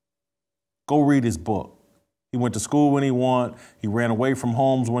 Go read his book. He went to school when he wanted. He ran away from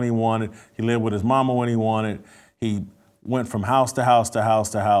homes when he wanted. He lived with his mama when he wanted. He went from house to house to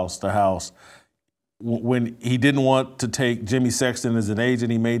house to house to house. when he didn't want to take Jimmy Sexton as an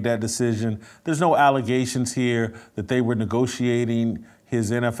agent, he made that decision. There's no allegations here that they were negotiating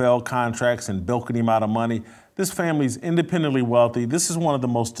his NFL contracts and bilking him out of money. This family's independently wealthy. This is one of the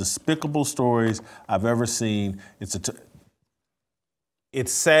most despicable stories I've ever seen. It's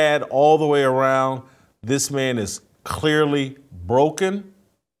sad all the way around. This man is clearly broken,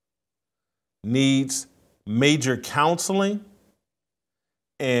 needs major counseling,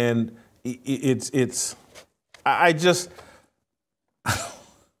 and I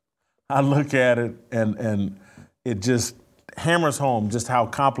look at it and it just hammers home just how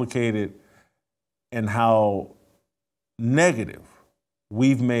complicated and how negative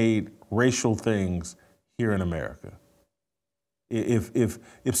we've made racial things here in America.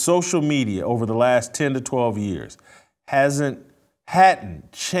 If social media over the last 10 to 12 years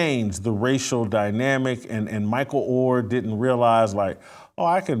hadn't changed the racial dynamic and Michael Oher didn't realize like, oh,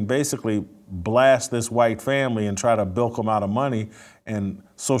 I can basically blast this white family and try to bilk them out of money, and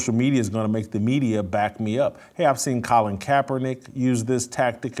social media is going to make the media back me up. Hey, I've seen Colin Kaepernick use this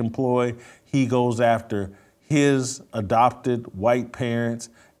tactic employ. He goes after his adopted white parents,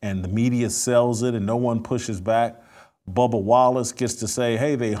 and the media sells it, and no one pushes back. Bubba Wallace gets to say,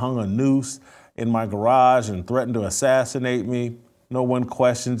 hey, they hung a noose in my garage and threatened to assassinate me. No one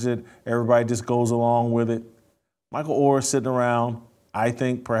questions it. Everybody just goes along with it. Michael Oher sitting around, I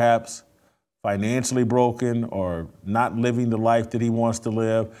think perhaps financially broken or not living the life that he wants to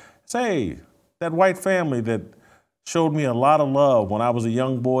live. Say, that white family that showed me a lot of love when I was a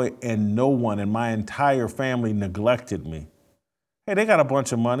young boy and no one in my entire family neglected me. Hey, they got a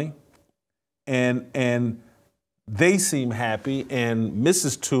bunch of money and they seem happy, and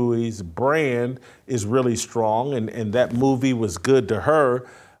Mrs. Tuohy's brand is really strong, and that movie was good to her.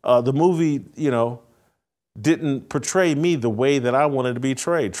 The movie, didn't portray me the way that I wanted to be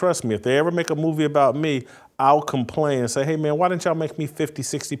portrayed. Trust me, if they ever make a movie about me, I'll complain and say, hey man, why didn't y'all make me 50,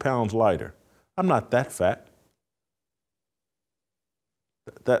 60 pounds lighter? I'm not that fat.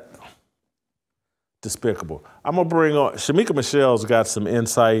 That despicable. I'm gonna bring on, Shemeka Michelle's got some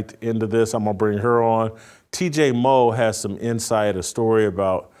insight into this. I'm gonna bring her on. T.J. Moe has some insight, a story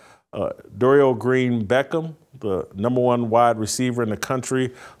about Dorial Green Beckham, the #1 wide receiver in the country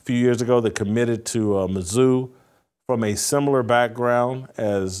a few years ago that committed to Mizzou from a similar background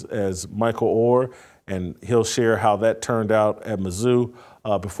as Michael Oher, and he'll share how that turned out at Mizzou.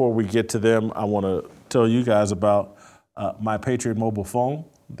 Before we get to them, I want to tell you guys about my Patriot mobile phone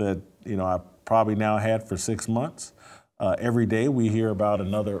that I probably now had for 6 months. Every day we hear about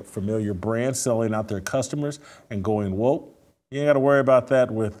another familiar brand selling out their customers and going woke. You ain't got to worry about that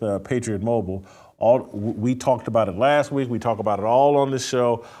with Patriot Mobile. We talked about it last week. We talk about it all on this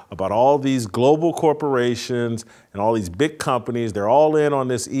show, about all these global corporations and all these big companies. They're all in on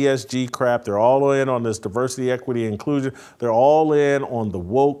this ESG crap. They're all in on this diversity, equity, inclusion. They're all in on the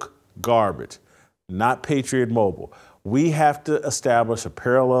woke garbage, not Patriot Mobile. We have to establish a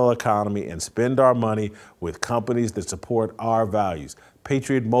parallel economy and spend our money with companies that support our values.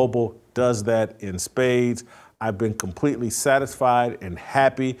 Patriot Mobile does that in spades. I've been completely satisfied and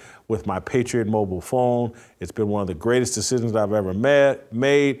happy with my Patriot Mobile phone. It's been one of the greatest decisions I've ever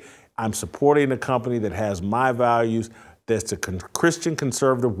made. I'm supporting a company that has my values, that's a Christian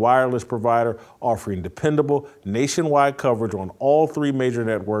conservative wireless provider offering dependable nationwide coverage on all 3 major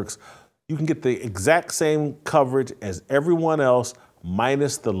networks. You can get the exact same coverage as everyone else,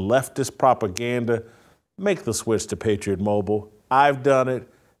 minus the leftist propaganda. Make the switch to Patriot Mobile. I've done it.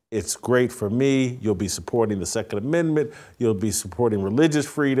 It's great for me. You'll be supporting the Second Amendment. You'll be supporting religious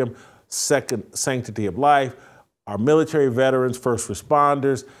freedom, sanctity of life, our military veterans, first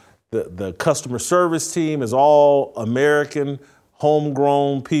responders. The customer service team is all American,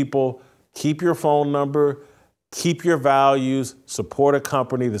 homegrown people. Keep your phone number. Keep your values, support a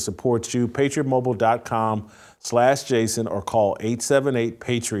company that supports you. PatriotMobile.com/Jason or call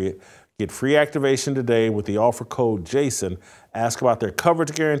 878-PATRIOT. Get free activation today with the offer code JASON. Ask about their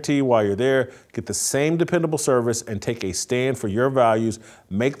coverage guarantee while you're there. Get the same dependable service and take a stand for your values.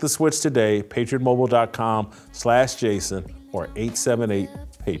 Make the switch today. PatriotMobile.com/Jason or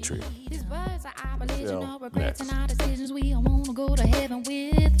 878-PATRIOT. Next. Go to heaven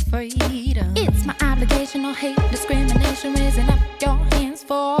with freedom. It's my obligation, no hate, discrimination, raising up your hands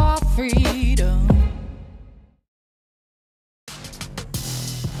for freedom.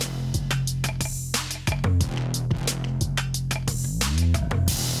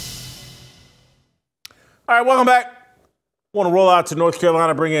 All right, welcome back. I want to roll out to North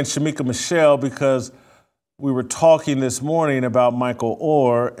Carolina, bring in Shemeka Michelle because we were talking this morning about Michael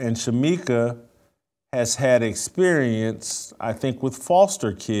Oher, and Shemeka has had experience, I think, with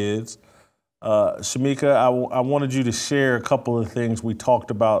foster kids Shemeka, I wanted you to share a couple of things we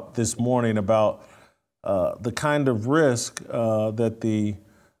talked about this morning about the kind of risk that the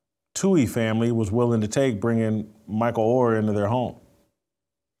Tuohy family was willing to take bringing Michael Oher into their home.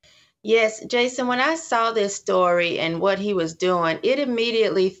 Yes, Jason, when I saw this story and what he was doing, it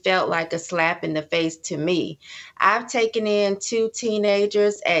immediately felt like a slap in the face to me. I've taken in 2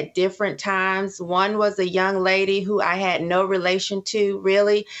 teenagers at different times. One was a young lady who I had no relation to,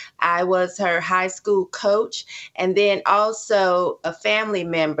 really. I was her high school coach. And then also a family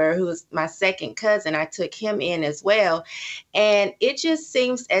member who was my second cousin. I took him in as well. And it just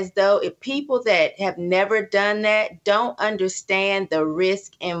seems as though if people that have never done that don't understand the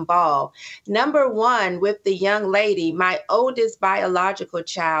risk involved. Number one, with the young lady, my oldest biological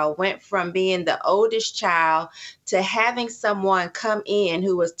child went from being the oldest child to having someone come in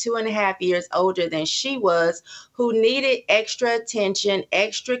who was 2.5 years older than she was, who needed extra attention,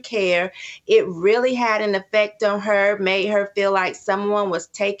 extra care. It really had an effect on her, made her feel like someone was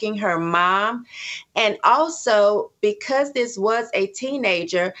taking her mom. And also, because this was a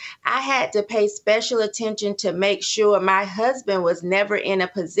teenager, I had to pay special attention to make sure my husband was never in a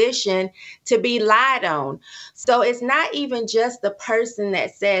position to be lied on. So it's not even just the person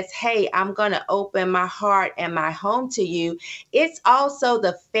that says, hey, I'm going to open my heart and my home to you. It's also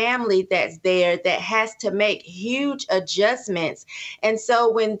the family that's there that has to make huge adjustments. And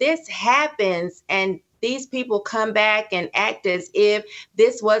so when this happens and these people come back and act as if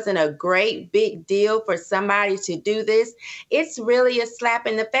this wasn't a great big deal for somebody to do this, it's really a slap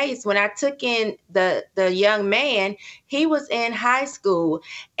in the face. When I took in the young man, he was in high school,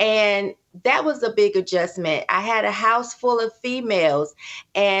 and that was a big adjustment. I had a house full of females,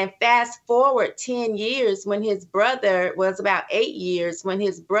 and fast forward 10 years when his brother was about 8 years, when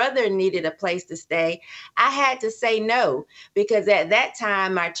his brother needed a place to stay, I had to say no, because at that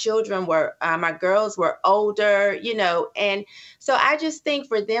time my children were, my girls were older, you know, and so I just think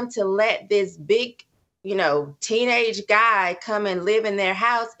for them to let this big, you know, teenage guy come and live in their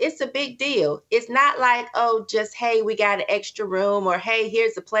house, it's a big deal. It's not like, oh, just, hey, we got an extra room, or hey,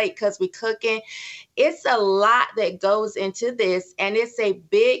 here's a plate because we cooking. It's a lot that goes into this, and it's a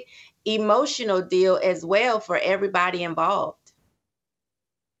big emotional deal as well for everybody involved.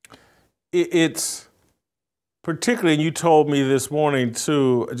 It's particularly, and you told me this morning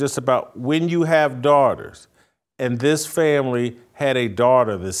too, just about when you have daughters, and this family had a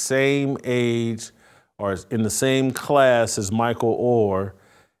daughter the same age or in the same class as Michael Oher,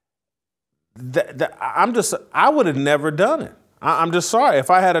 I would have never done it. I'm just sorry.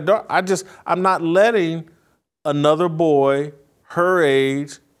 If I had a daughter, I'm not letting another boy her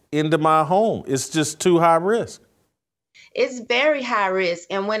age into my home. It's just too high risk. It's very high risk.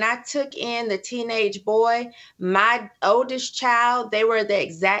 And when I took in the teenage boy, my oldest child, they were the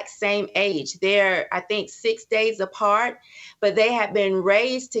exact same age. They're, I think, 6 days apart, but they have been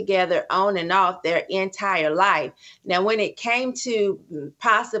raised together on and off their entire life. Now, when it came to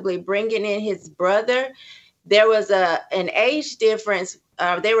possibly bringing in his brother, there was an age difference.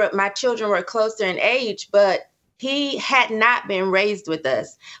 My children were closer in age, but he had not been raised with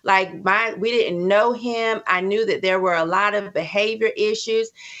us. We didn't know him. I knew that there were a lot of behavior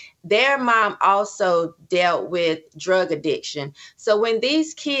issues. Their mom also dealt with drug addiction. So when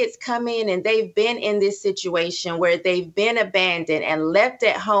these kids come in and they've been in this situation where they've been abandoned and left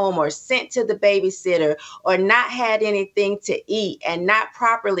at home or sent to the babysitter or not had anything to eat and not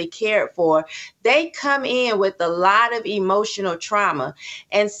properly cared for, they come in with a lot of emotional trauma.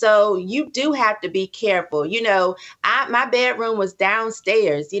 And so you do have to be careful. You know, my bedroom was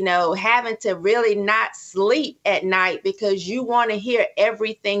downstairs, you know, having to really not sleep at night because you want to hear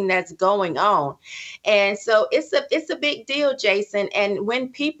everything that's going on. And so it's a big deal, Jason. And when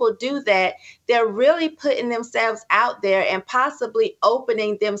people do that, they're really putting themselves out there and possibly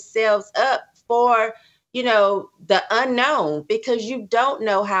opening themselves up for, you know, the unknown, because you don't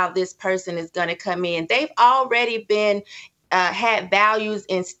know how this person is going to come in. They've already been had values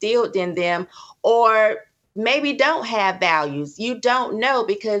instilled in them, or maybe don't have values. You don't know,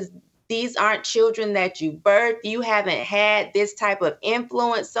 because these aren't children that you birthed. You haven't had this type of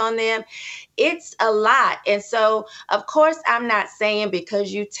influence on them. It's a lot. And so, of course, I'm not saying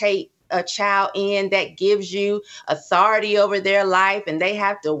because you take a child in that gives you authority over their life and they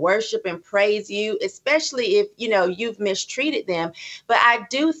have to worship and praise you, especially if, you know, you've mistreated them. But I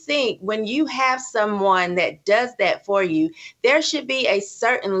do think when you have someone that does that for you, there should be a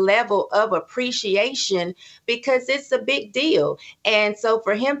certain level of appreciation, because it's a big deal. And so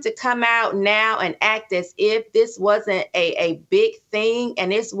for him to come out now and act as if this wasn't a big thing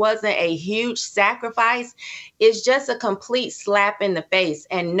and this wasn't a huge sacrifice is just a complete slap in the face.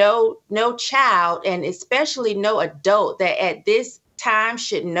 And no no child, and especially no adult that at this time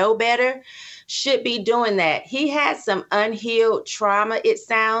should know better, should be doing that. He has some unhealed trauma, it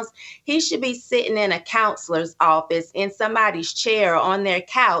sounds. He should be sitting in a counselor's office in somebody's chair or on their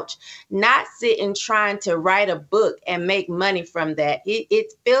couch, not sitting trying to write a book and make money from that.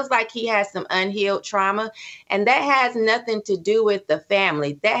 It feels like he has some unhealed trauma, and that has nothing to do with the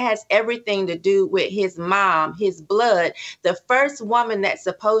family. That has everything to do with his mom, his blood, the first woman that's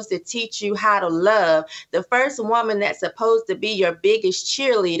supposed to teach you how to love, the first woman that's supposed to be your biggest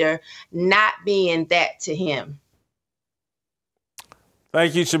cheerleader, not being that to him.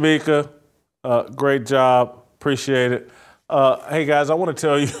 Thank you, Shemeka. Great job. Appreciate it. Hey, guys, I want to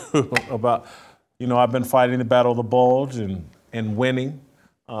tell you about, I've been fighting the battle of the bulge and winning.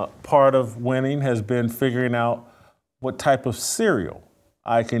 Part of winning has been figuring out what type of cereal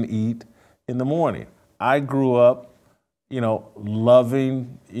I can eat in the morning. I grew up,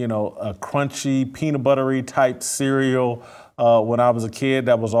 loving, a crunchy, peanut buttery type cereal. When I was a kid,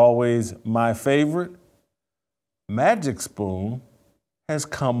 that was always my favorite. Magic Spoon has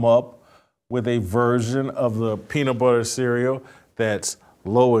come up with a version of the peanut butter cereal that's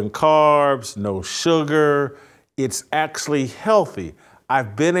low in carbs, no sugar. It's actually healthy.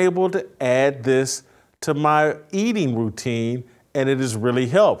 I've been able to add this to my eating routine, and it has really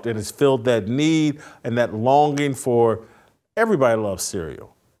helped. And it's filled that need and that longing for, everybody loves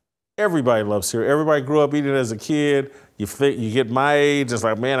cereal. Everybody loves cereal. Everybody grew up eating it as a kid. You get my age, it's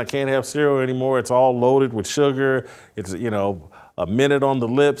like, man, I can't have cereal anymore. It's all loaded with sugar. It's, a minute on the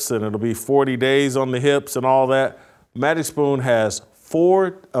lips and it'll be 40 days on the hips and all that. Magic Spoon has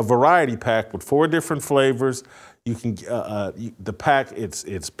a variety pack with 4 different flavors. You can, the pack,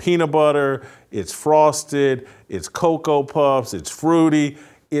 it's peanut butter, it's frosted, it's Cocoa Puffs, it's fruity.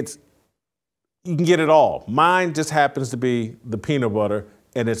 You can get it all. Mine just happens to be the peanut butter,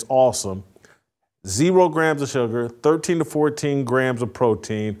 and it's awesome. 0 grams of sugar, 13 to 14 grams of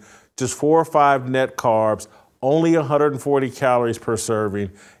protein, just 4 or 5 net carbs, only 140 calories per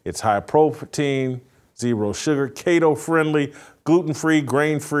serving. It's high protein, 0 sugar, keto-friendly, gluten-free,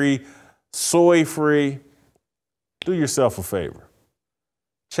 grain-free, soy-free. Do yourself a favor.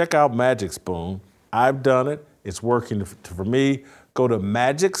 Check out Magic Spoon. I've done it. It's working for me. Go to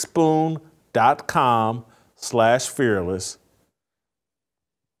magicspoon.com/fearless.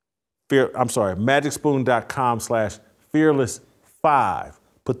 magicspoon.com/fearless5.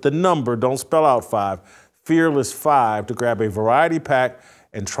 Put the number, don't spell out 5, fearless5 to grab a variety pack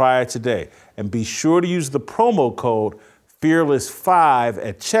and try it today. And be sure to use the promo code fearless5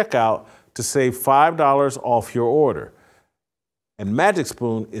 at checkout to save $5 off your order. And Magic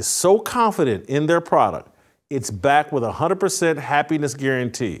Spoon is so confident in their product, it's backed with a 100% happiness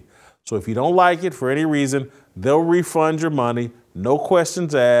guarantee. So if you don't like it for any reason, they'll refund your money, no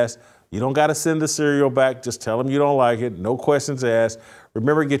questions asked. You don't got to send the cereal back. Just tell them you don't like it. No questions asked.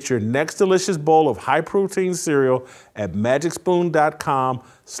 Remember, get your next delicious bowl of high-protein cereal at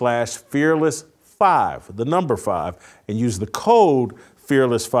magicspoon.com/fearless5, the number 5, and use the code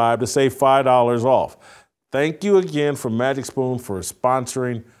fearless5 to save $5 off. Thank you again for Magic Spoon for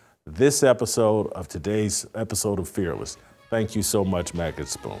sponsoring this episode of today's episode of Fearless. Thank you so much, Magic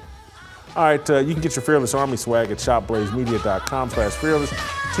Spoon. All right, you can get your Fearless Army swag at shopblazemedia.com/fearless.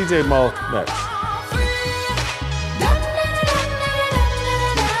 TJ Mo next.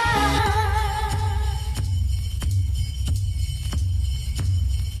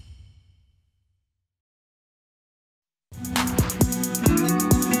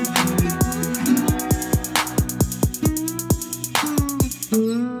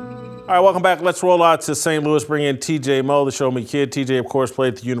 All right, welcome back. Let's roll out to St. Louis, bring in TJ Mo, the Show Me Kid. TJ, of course,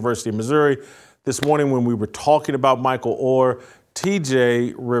 played at the University of Missouri. This morning when we were talking about Michael Oher,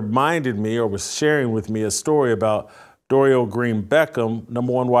 TJ reminded me or was sharing with me a story about Dorial Green Beckham,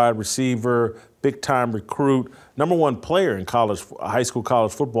 #1 wide receiver, big-time recruit, #1 player in high school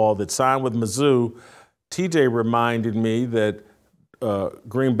college football that signed with Mizzou. TJ reminded me that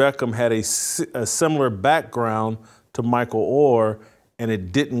Green Beckham had a similar background to Michael Oher, and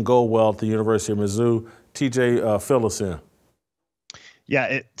it didn't go well at the University of Mizzou. TJ, fill us in.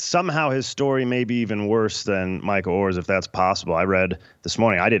 Yeah, somehow his story may be even worse than Michael Oher's, if that's possible. I read this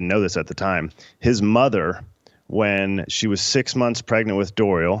morning, I didn't know this at the time. His mother, when she was 6 months pregnant with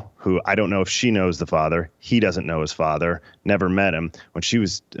Dorial, who I don't know if she knows the father, he doesn't know his father, never met him. When she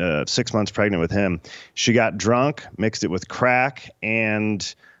was 6 months pregnant with him, she got drunk, mixed it with crack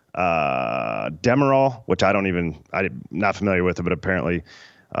and Demerol, which I'm not familiar with it, but apparently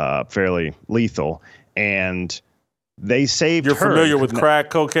fairly lethal. And they saved her. You're familiar with crack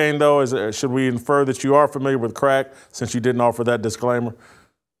cocaine, though? Should we infer that you are familiar with crack since you didn't offer that disclaimer?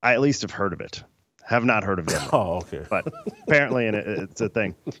 I at least have heard of it. Have not heard of it. Oh, okay. But apparently it's a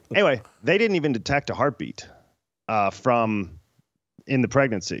thing. Anyway, they didn't even detect a heartbeat from in the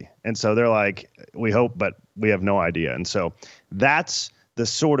pregnancy. And so they're like, we hope, but we have no idea. And so that's the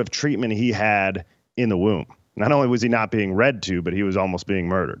sort of treatment he had in the womb. Not only was he not being read to, but he was almost being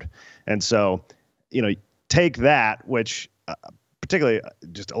murdered. And so, take that, which particularly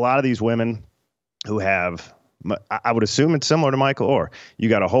just a lot of these women who have, I would assume it's similar to Michael Oher. You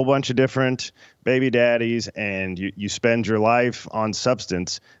got a whole bunch of different baby daddies and you spend your life on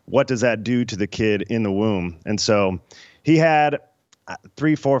substance. What does that do to the kid in the womb? And so he had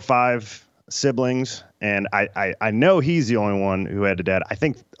 3, 4, 5 siblings, and I know he's the only one who had a dad. I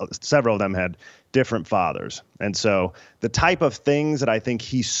think several of them had different fathers. And so the type of things that I think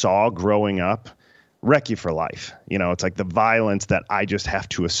he saw growing up wreck you for life. It's like the violence that I just have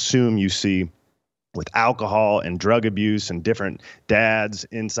to assume you see with alcohol and drug abuse and different dads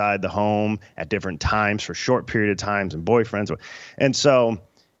inside the home at different times for short period of times and boyfriends. And so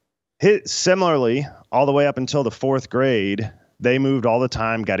similarly, all the way up until the 4th grade, they moved all the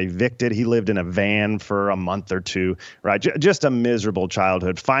time, got evicted. He lived in a van for a month or 2, right? Just a miserable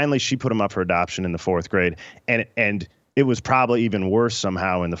childhood. Finally, she put him up for adoption in the 4th grade. And it was probably even worse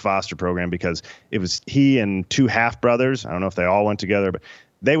somehow in the foster program because it was he and 2 half-brothers. I don't know if they all went together, but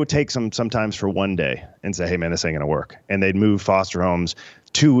they would take sometimes for one day and say, hey, man, this ain't going to work. And they'd move foster homes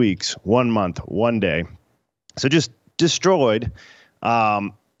 2 weeks, 1 month, 1 day. So just destroyed.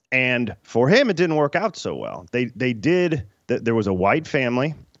 And for him, it didn't work out so well. There was a white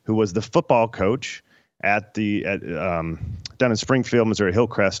family who was the football coach down in Springfield, Missouri,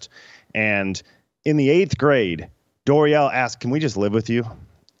 Hillcrest. And in the 8th grade, Doriel asked, can we just live with you?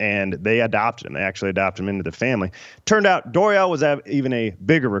 And they adopted him. They actually adopted him into the family. Turned out Doriel was even a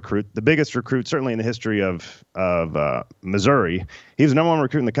bigger recruit, the biggest recruit certainly in the history of Missouri. He was the #1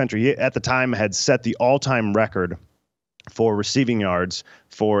 recruit in the country. He, at the time, had set the all-time record for receiving yards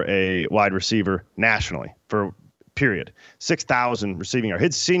for a wide receiver nationally for period. 6,000 receiving yards.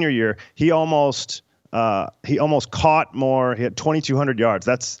 His senior year, he almost caught more. He had 2,200 yards.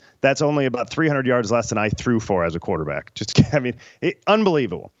 That's only about 300 yards less than I threw for as a quarterback.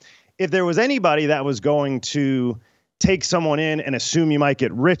 Unbelievable. If there was anybody that was going to take someone in and assume you might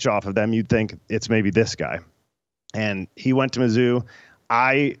get rich off of them, you'd think it's maybe this guy. And he went to Mizzou.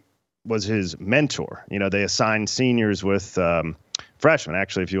 I was his mentor. They assigned seniors with freshmen.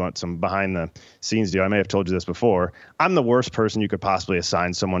 Actually, if you want some behind the scenes deal, I may have told you this before. I'm the worst person you could possibly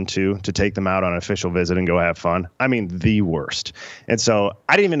assign someone to take them out on an official visit and go have fun. I mean, the worst. And so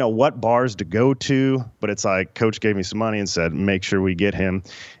I didn't even know what bars to go to, but it's like coach gave me some money and said, make sure we get him.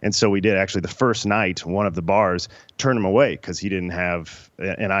 And so we did. Actually, the first night, one of the bars turned him away because he didn't have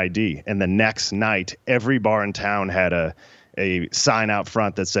an ID. And the next night, every bar in town had a sign out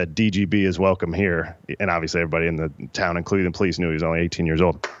front that said DGB is welcome here. And obviously everybody in the town, including the police, knew he was only 18 years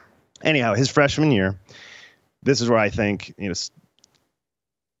old. Anyhow, his freshman year, this is where I think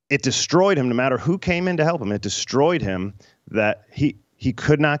it destroyed him no matter who came in to help him. It destroyed him that he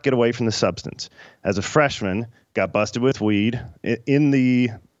could not get away from the substance. As a freshman, got busted with weed in the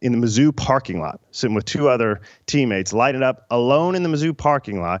Mizzou parking lot, sitting with 2 other teammates, lighted up alone in the Mizzou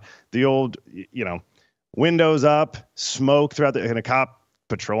parking lot. The old, windows up, smoke throughout and a cop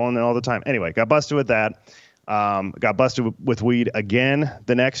patrolling there all the time. Anyway, got busted with that. Got busted with weed again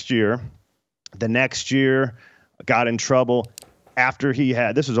the next year. The next year, got in trouble after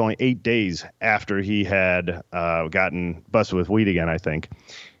this was only 8 days after he had gotten busted with weed again, I think.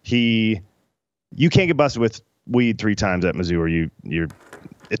 You can't get busted with weed 3 times at Mizzou or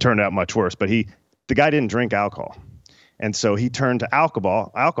it turned out much worse. But the guy didn't drink alcohol. And so he turned to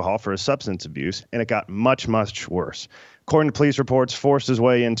alcohol for his substance abuse, and it got much, much worse. According to police reports, forced his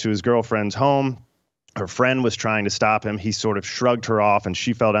way into his girlfriend's home. Her friend was trying to stop him. He sort of shrugged her off, and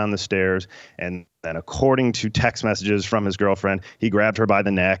she fell down the stairs. And then according to text messages from his girlfriend, he grabbed her by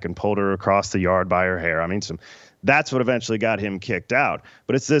the neck and pulled her across the yard by her hair. I mean, that's what eventually got him kicked out.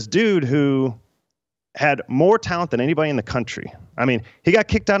 But it's this dude who had more talent than anybody in the country. I mean, he got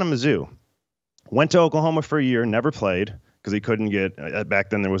kicked out of Mizzou. Went to Oklahoma for a year, never played because he couldn't get back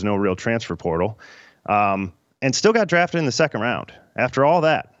then. There was no real transfer portal, and still got drafted in the 2nd round. After all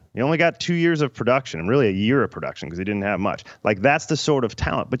that, he only got 2 years of production and really a year of production because he didn't have much. Like that's the sort of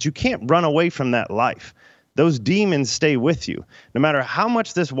talent, but you can't run away from that life. Those demons stay with you, no matter how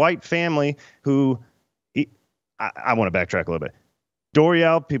much this white family who I want to backtrack a little bit.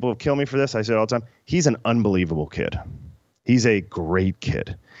 Doriel, people will kill me for this. I say it all the time. He's an unbelievable kid. He's a great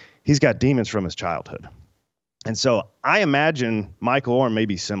kid. He's got demons from his childhood. And so I imagine Michael Oher may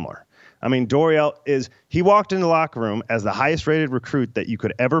be similar. I mean, he walked in the locker room as the highest rated recruit that you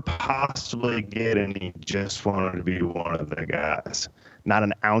could ever possibly get, and he just wanted to be one of the guys. Not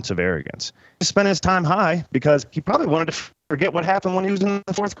an ounce of arrogance. He spent his time high because he probably wanted to forget what happened when he was in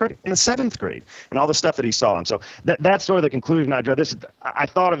the 4th grade, in the 7th grade, and all the stuff that he saw. And so that's sort of the conclusion I drew. I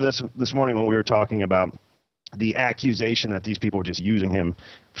thought of this morning when we were talking about the accusation that these people were just using him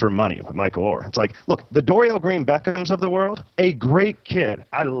for money with Michael Oher. It's like, look, the Dorial Green Beckhams of the world, a great kid.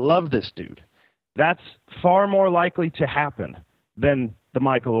 I love this dude. That's far more likely to happen than the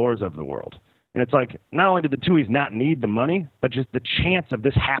Michael Ohers of the world. And it's like, not only did the Tuohys not need the money, but just the chance of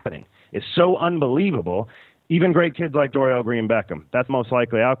this happening is so unbelievable. Even great kids like Dorial Green Beckham, that's most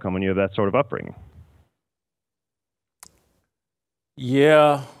likely outcome when you have that sort of upbringing.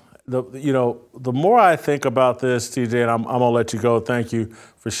 Yeah. The more I think about this, TJ, and I'm going to let you go. Thank you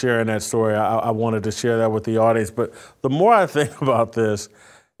for sharing that story. I wanted to share that with the audience. But the more I think about this,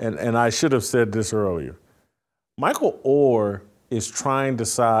 and I should have said this earlier, Michael Oher is trying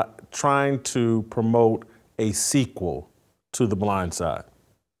to promote a sequel to The Blind Side.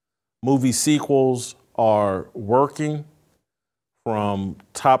 Movie sequels are working, from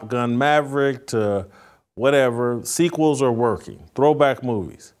Top Gun Maverick to whatever. Sequels are working, throwback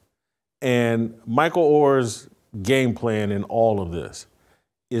movies. And Michael Oher's game plan in all of this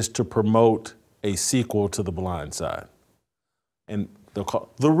is to promote a sequel to The Blind Side. And they'll call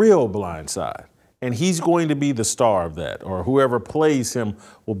it The Real Blind Side. And he's going to be the star of that, or whoever plays him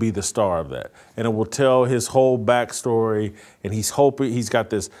will be the star of that. And it will tell his whole backstory, and he's hoping, he's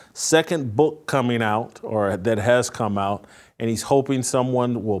got this second book coming out, or that has come out, and he's hoping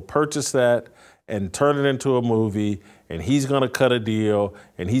someone will purchase that and turn it into a movie, and he's gonna cut a deal,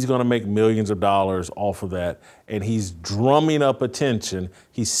 and he's gonna make millions of dollars off of that. And he's drumming up attention.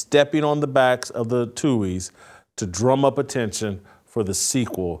 He's stepping on the backs of the Tuohys to drum up attention for the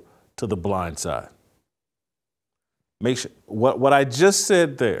sequel to The Blind Side. Make sure, what I just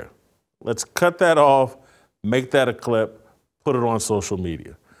said there, let's cut that off, make that a clip, put it on social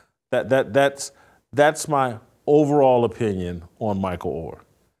media. That's my overall opinion on Michael Oher.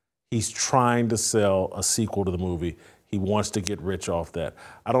 He's trying to sell a sequel to the movie. He wants to get rich off that.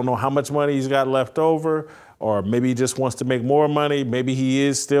 I don't know how much money he's got left over, or maybe he just wants to make more money. Maybe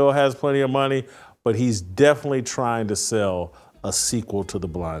he still has plenty of money, but he's definitely trying to sell a sequel to The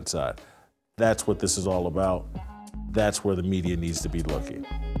Blind Side. That's what this is all about. That's where the media needs to be looking.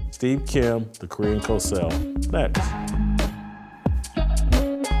 Steve Kim, the Korean Cosell, next.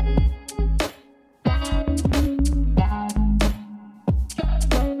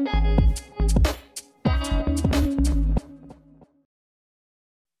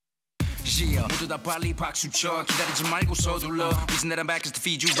 다 빨리 박수 쳐 기다리지 말고 서둘러 Reason that I'm back is to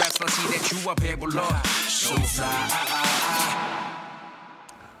feed you raps I see that you are 배불러 So fly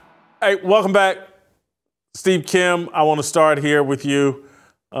Hey, welcome back. Steve Kim, I want to start here with you.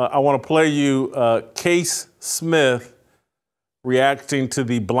 I want to play you Case Smith reacting to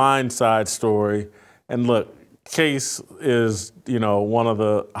the Blind Side story. And look, Case is, one of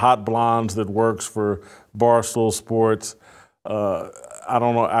the hot blondes that works for Barstool Sports. I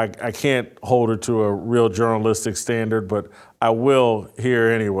don't know, I can't hold her to a real journalistic standard, but I will here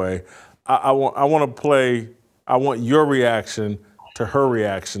anyway. I want your reaction to her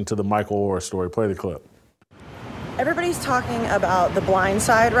reaction to the Michael Oher story. Play the clip. Everybody's talking about The Blind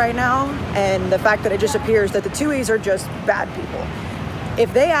Side right now, and the fact that it just appears that the Tuohys are just bad people.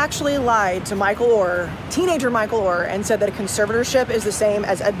 If they actually lied to Michael Oher, teenager Michael Oher, and said that a conservatorship is the same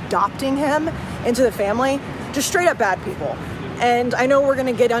as adopting him into the family, just straight up bad people. And I know we're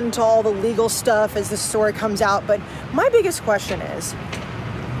gonna get into all the legal stuff as this story comes out, but my biggest question is,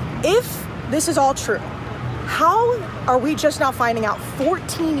 if this is all true, how are we just now finding out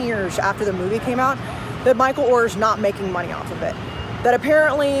 14 years after the movie came out that Michael Oher's not making money off of it? That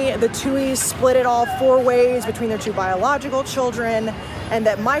apparently the Tuohys split it all 4 ways between their 2 biological children, and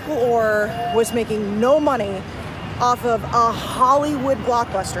that Michael Oher was making no money off of a Hollywood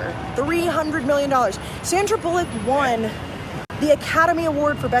blockbuster, $300 million. Sandra Bullock won the Academy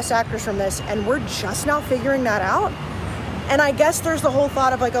Award for Best Actress from this, and we're just now figuring that out. And I guess there's the whole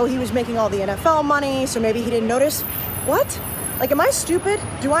thought of like, oh, he was making all the NFL money, so maybe he didn't notice. What? Like, am I stupid?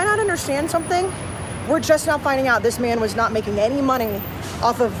 Do I not understand something? We're just now finding out this man was not making any money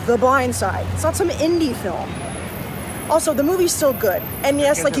off of The Blind Side. It's not some indie film. Also, the movie's still good. And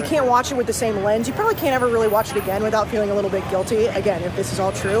yes, like, you can't watch it with the same lens. You probably can't ever really watch it again without feeling a little bit guilty. Again, if this is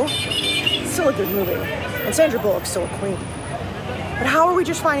all true, it's still a good movie. And Sandra Bullock's still a queen. But how are we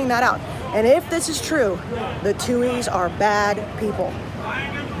just finding that out? And if this is true, the Tuohys are bad people.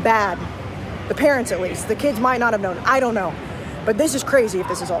 Bad. The parents, at least. The kids might not have known. I don't know. But this is crazy if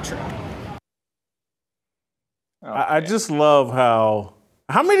this is all true. I just love how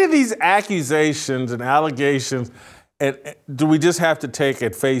many of these accusations and allegations do we just have to take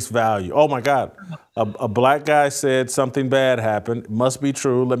at face value? Oh my God, a black guy said something bad happened. It must be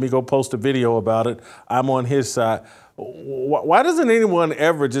true. Let me go post a video about it. I'm on his side. Why doesn't anyone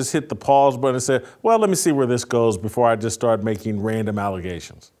ever just hit the pause button and say, well, let me see where this goes before I just start making random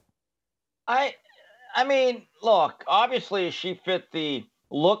allegations? I mean, look, obviously she fit the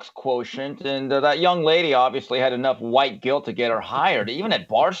looks quotient, and that young lady obviously had enough white guilt to get her hired, even at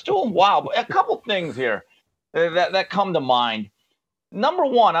Barstool. Wow, a couple things here that come to mind. Number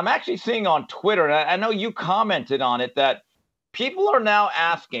one, I'm actually seeing on Twitter, and I know you commented on it, that people are now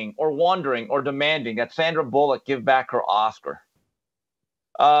asking or wondering or demanding that Sandra Bullock give back her Oscar.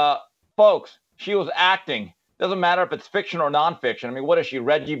 Folks, she was acting. Doesn't matter if it's fiction or nonfiction. I mean, what is she,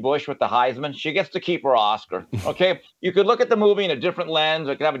 Reggie Bush with the Heisman? She gets to keep her Oscar, okay? You could look at the movie in a different lens.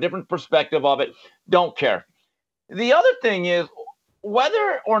 Or could have a different perspective of it. Don't care. The other thing is,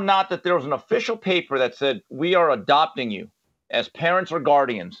 whether or not that there was an official paper that said, we are adopting you as parents or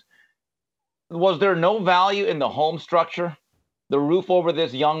guardians, was there no value in the home structure, the roof over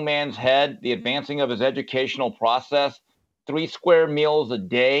this young man's head, the advancing of his educational process, 3 square meals a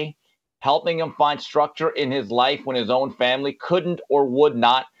day, helping him find structure in his life when his own family couldn't or would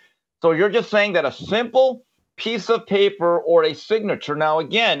not? So you're just saying that a simple piece of paper or a signature. Now,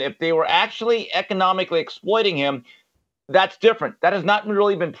 again, if they were actually economically exploiting him, that's different. That has not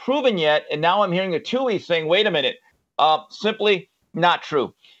really been proven yet. And now I'm hearing the Tuohy saying, wait a minute, simply not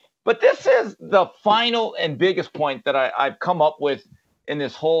true. But this is the final and biggest point that I've come up with in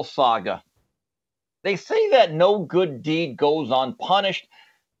this whole saga. They say that no good deed goes unpunished,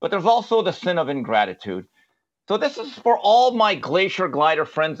 but there's also the sin of ingratitude. So this is for all my glacier glider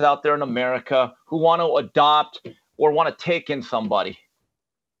friends out there in America who want to adopt or want to take in somebody.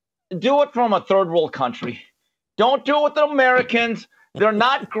 Do it from a third world country. Don't do it with the Americans. They're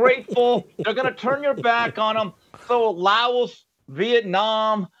not grateful. They're going to turn your back on them. So Laos,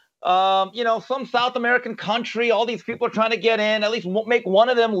 Vietnam, some South American country, all these people are trying to get in, at least make one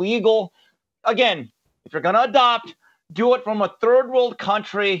of them legal. Again, if you're going to adopt, do it from a third world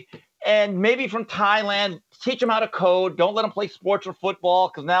country, and maybe from Thailand. Teach them how to code. Don't let them play sports or football,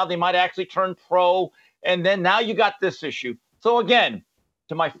 because now they might actually turn pro. And then now you got this issue. So again,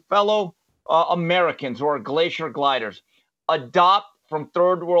 to my fellow Americans who are glacier gliders, adopt from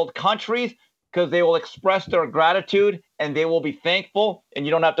third world countries, because they will express their gratitude and they will be thankful, and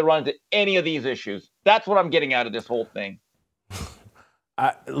you don't have to run into any of these issues. That's what I'm getting out of this whole thing.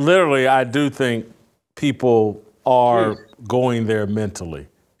 I do think people are going there mentally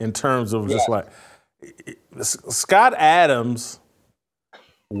in terms of just like Scott Adams,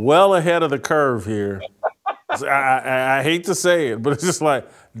 well ahead of the curve here. I hate to say it, but it's just like,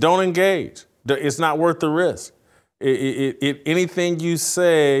 don't engage. It's not worth the risk. Anything you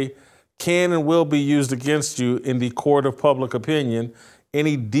say can and will be used against you in the court of public opinion.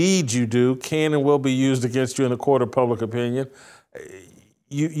 Any deed you do can and will be used against you in the court of public opinion.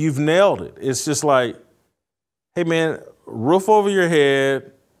 You've nailed it. It's just like, hey man, roof over your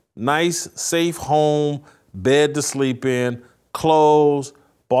head, nice, safe home, bed to sleep in, clothes,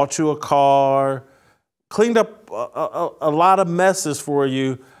 bought you a car, cleaned up a lot of messes for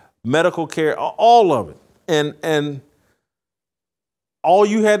you, medical care, all of it. And all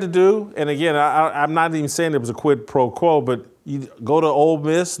you had to do, and again, I'm not even saying it was a quid pro quo, but you go to Ole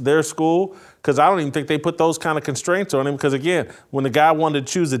Miss, their school, because I don't even think they put those kind of constraints on him. Because again, when the guy wanted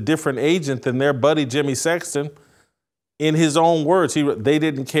to choose a different agent than their buddy Jimmy Sexton, in his own words, they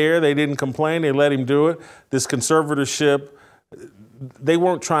didn't care, they didn't complain, they let him do it. This conservatorship, they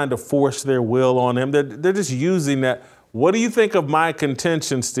weren't trying to force their will on him. They're just using that. What do you think of my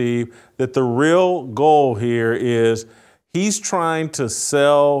contention, Steve, that the real goal here is he's trying to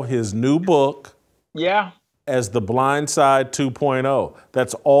sell his new book as The Blind Side 2.0.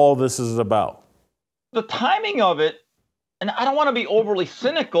 That's all this is about. The timing of it, and I don't want to be overly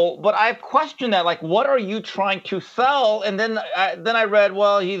cynical, but I've questioned that. Like, what are you trying to sell? And then I read,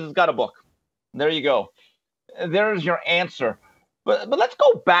 well, he's got a book. There you go. There's your answer. But let's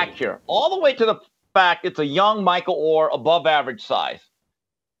go back here, all the way to the fact it's a young Michael Oher, above average size.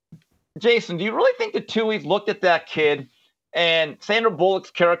 Jason, do you really think the Tuohys looked at that kid and Sandra Bullock's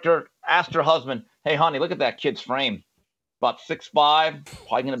character asked her husband, hey, honey, look at that kid's frame. About 6'5",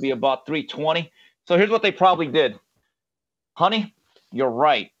 probably going to be about 320. So here's what they probably did. Honey, you're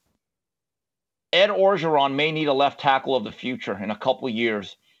right. Ed Orgeron may need a left tackle of the future in a couple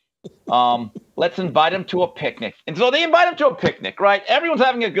years. Let's invite him to a picnic. And so they invite him to a picnic, right? Everyone's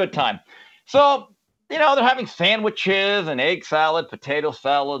having a good time. So, they're having sandwiches and egg salad, potato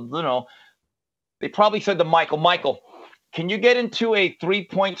salad, They probably said to Michael, can you get into a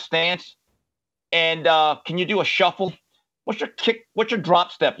 3-point stance? And can you do a shuffle? What's your kick? What's your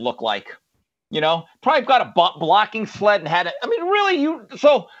drop step look like? You know, probably got a blocking sled and had it. I mean, really,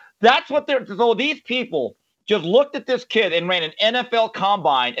 so that's what so these people just looked at this kid and ran an NFL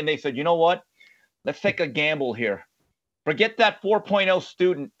combine and they said, you know what? Let's take a gamble here. Forget that 4.0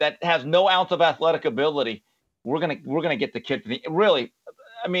 student that has no ounce of athletic ability. We're gonna get the kid. Really,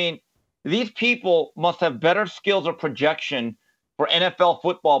 I mean, these people must have better skills or projection for NFL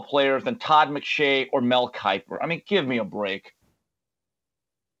football players than Todd McShay or Mel Kiper. I mean, give me a break.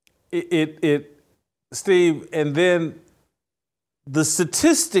 Steve, and then the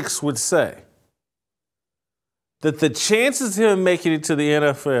statistics would say that the chances of him making it to the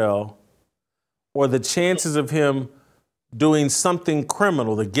NFL or the chances of him doing something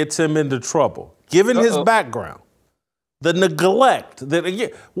criminal that gets him into trouble, given his background, the neglect that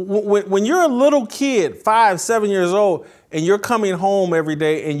when you're a little kid, 5, 7 years old, and you're coming home every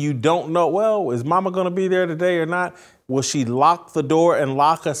day and you don't know, well, is mama going to be there today or not? Will she lock the door and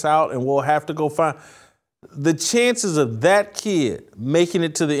lock us out and we'll have to go find? The chances of that kid making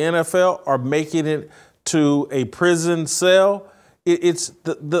it to the NFL or making it to a prison cell, it's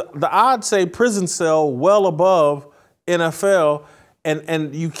the odds say prison cell well above NFL.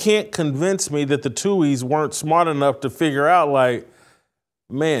 And you can't convince me that the Tuohys weren't smart enough to figure out, like,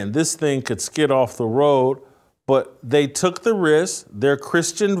 man, this thing could skid off the road. But they took the risk, their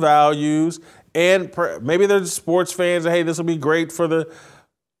Christian values, and maybe they're sports fans. Hey, this will be great for the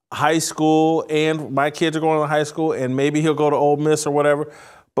high school, and my kids are going to high school, and maybe he'll go to Ole Miss or whatever.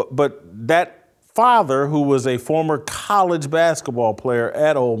 But that father, who was a former college basketball player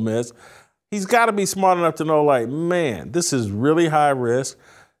at Ole Miss, he's got to be smart enough to know, like, man, this is really high risk.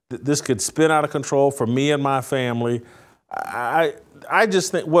 This could spin out of control for me and my family. I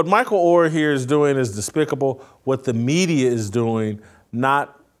just think what Michael Oher here is doing is despicable. What the media is doing,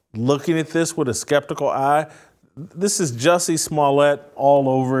 not looking at this with a skeptical eye. This is Jussie Smollett all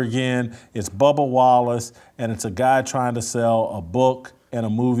over again. It's Bubba Wallace, and it's a guy trying to sell a book and a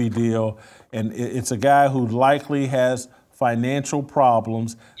movie deal. And it's a guy who likely has financial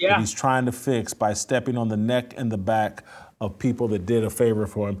problems that he's trying to fix by stepping on the neck and the back of people that did a favor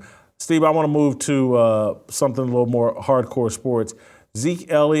for him. Steve, I want to move to something a little more hardcore sports.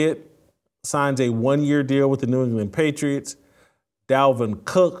 Zeke Elliott signs a 1-year deal with the New England Patriots. Dalvin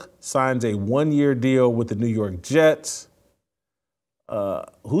Cook signs a 1-year deal with the New York Jets.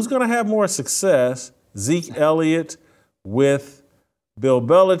 Who's going to have more success, Zeke Elliott with Bill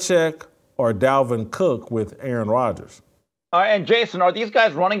Belichick or Dalvin Cook with Aaron Rodgers? And Jason, are these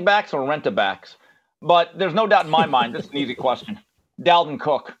guys running backs or rent-a-backs? But there's no doubt in my mind, this is an easy question. Dalvin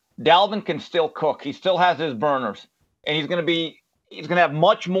Cook. Dalvin can still cook. He still has his burners. And he's going to have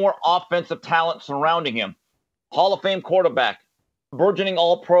much more offensive talent surrounding him. Hall of Fame quarterback, burgeoning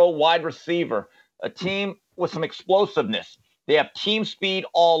all-pro wide receiver, a team with some explosiveness. They have team speed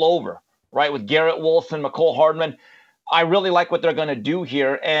all over, right, with Garrett Wilson, McCole Hardman. I really like what they're going to do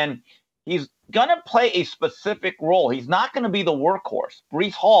here. And he's going to play a specific role. He's not going to be the workhorse.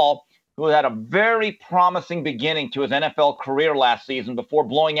 Breece Hall, who had a very promising beginning to his NFL career last season before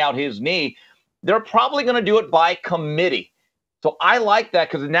blowing out his knee, they're probably going to do it by committee. So I like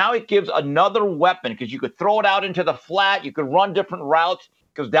that because now it gives another weapon because you could throw it out into the flat. You could run different routes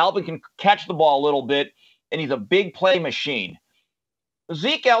because Dalvin can catch the ball a little bit, and he's a big play machine.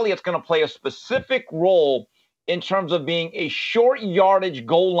 Zeke Elliott's going to play a specific role in terms of being a short yardage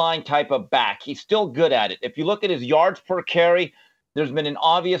goal line type of back. He's still good at it. If you look at his yards per carry, there's been an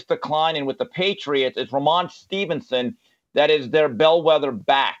obvious decline. And with the Patriots, it's Ramon Stevenson that is their bellwether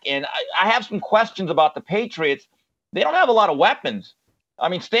back. And I have some questions about the Patriots. They don't have a lot of weapons. I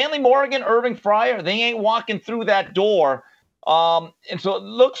mean, Stanley Morgan, Irving Fryer, they ain't walking through that door. And so it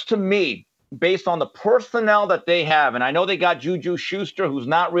looks to me, based on the personnel that they have, and I know they got Juju Schuster, who's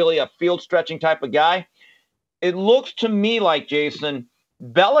not really a field-stretching type of guy. It looks to me like, Jason,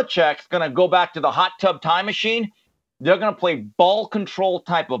 Belichick's going to go back to the hot tub time machine. They're going to play ball control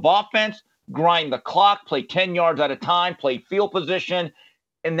type of offense, grind the clock, play 10 yards at a time, play field position.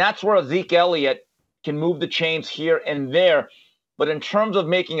 And that's where Zeke Elliott can move the chains here and there. But in terms of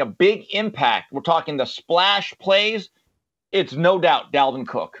making a big impact, we're talking the splash plays, it's no doubt Dalvin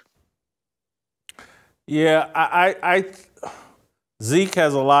Cook. Yeah, Zeke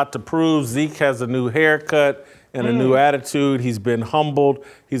has a lot to prove. Zeke has a new haircut and a new attitude. He's been humbled.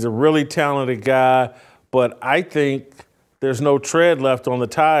 He's a really talented guy. But I think there's no tread left on the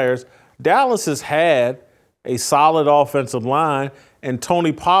tires. Dallas has had a solid offensive line, and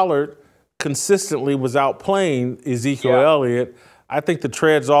Tony Pollard consistently was outplaying Ezekiel Elliott. I think the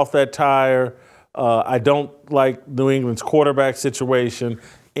tread's off that tire. I don't like New England's quarterback situation.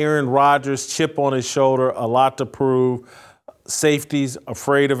 Aaron Rodgers, chip on his shoulder, a lot to prove. Safeties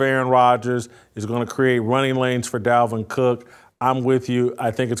afraid of Aaron Rodgers is going to create running lanes for Dalvin Cook. I'm with you.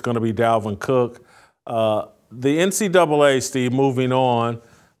 I think it's going to be Dalvin Cook. The NCAA, Steve, moving on,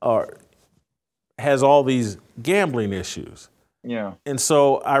 has all these gambling issues. Yeah. And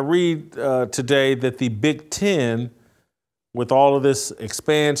so I read today that the Big Ten, with all of this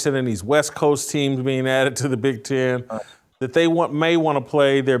expansion and these West Coast teams being added to the Big Ten, that they may want to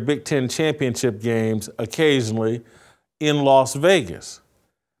play their Big Ten championship games occasionally in Las Vegas.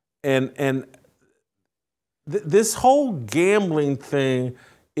 And this whole gambling thing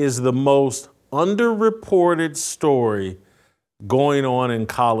is the most underreported story going on in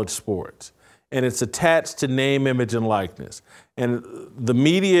college sports. And it's attached to name, image, and likeness. And the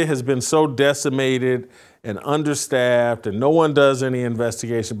media has been so decimated and understaffed, and no one does any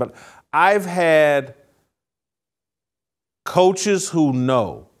investigation. But I've had coaches who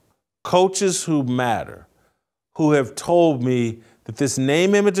know, coaches who matter, who have told me that this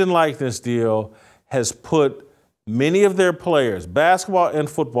name, image, and likeness deal has put many of their players, basketball and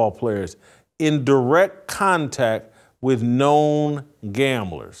football players, in direct contact with known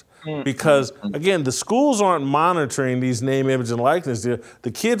gamblers. Because, again, the schools aren't monitoring these name, image, and likeness deals. The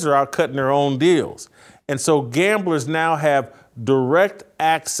kids are out cutting their own deals. And so gamblers now have direct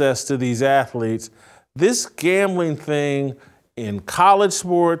access to these athletes. This gambling thing in college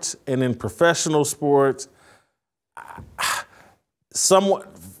sports and in professional sports,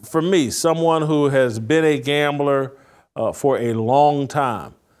 for me, someone who has been a gambler for a long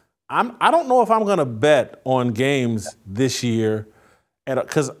time, I don't know if I'm going to bet on games this year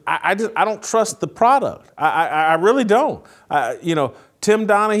because I don't trust the product. I really don't. Tim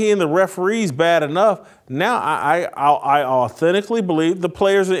Donaghy and the referees bad enough. Now I authentically believe the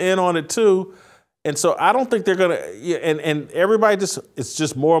players are in on it too. And so I don't think they're going to, and everybody it's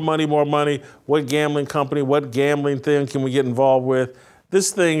just more money, more money. What gambling company, what gambling thing can we get involved with?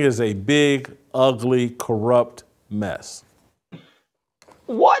 This thing is a big, ugly, corrupt mess.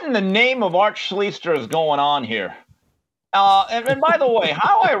 What in the name of Art Schleister is going on here? And by the way,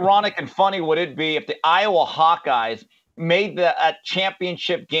 how ironic and funny would it be if the Iowa Hawkeyes made a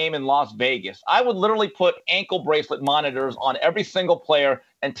championship game in Las Vegas? I would literally put ankle bracelet monitors on every single player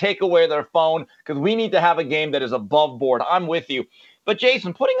and take away their phone because we need to have a game that is above board. I'm with you. But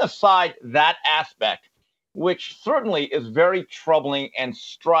Jason, putting aside that aspect, which certainly is very troubling and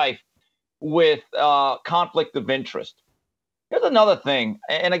strife with conflict of interest, here's another thing.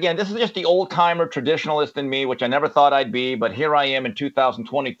 And again, this is just the old-timer traditionalist in me, which I never thought I'd be, but here I am in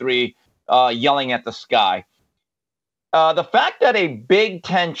 2023 yelling at the sky. The fact that a Big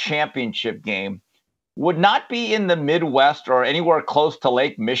Ten championship game would not be in the Midwest or anywhere close to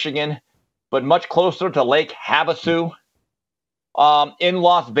Lake Michigan, but much closer to Lake Havasu in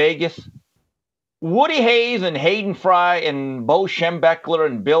Las Vegas. Woody Hayes and Hayden Fry and Bo Schembechler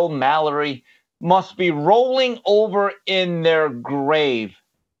and Bill Mallory must be rolling over in their grave.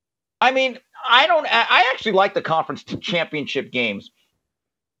 I mean, I actually like the conference championship games,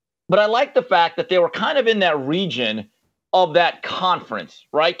 but I like the fact that they were kind of in that region of that conference,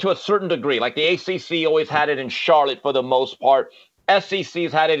 right? To a certain degree. Like the ACC always had it in Charlotte for the most part.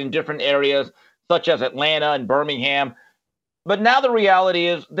 SEC's had it in different areas, such as Atlanta and Birmingham. But now the reality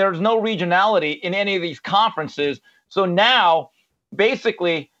is there's no regionality in any of these conferences. So now,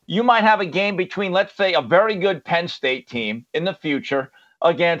 basically, you might have a game between, let's say, a very good Penn State team in the future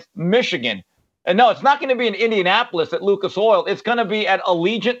against Michigan. And no, it's not going to be in Indianapolis at Lucas Oil. It's going to be at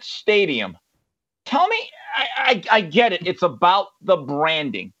Allegiant Stadium. Tell me, I get it. It's about the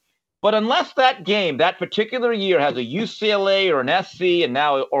branding. But unless that game, that particular year, has a UCLA or an SC and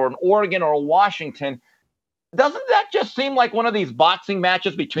now or an Oregon or a Washington, doesn't that just seem like one of these boxing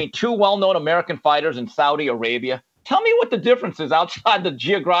matches between two well-known American fighters in Saudi Arabia? Tell me what the difference is outside the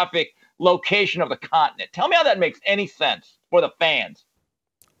geographic location of the continent. Tell me how that makes any sense for the fans.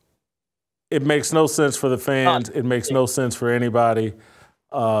 It makes no sense for the fans. It makes no sense for anybody.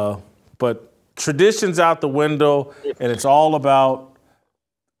 But tradition's out the window, and it's all about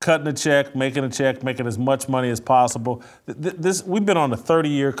cutting a check, making as much money as possible. We've been on a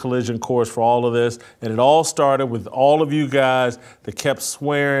 30-year collision course for all of this, and it all started with all of you guys that kept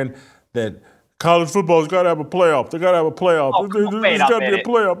swearing that college football's got to have a playoff. They got to have a playoff. There's got to be a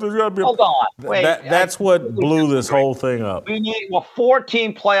playoff. There's got to be a. Hold on. Wait. That's what blew this whole thing up. We need a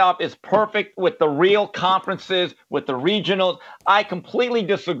 4-team playoff is perfect with the real conferences, with the regionals. I completely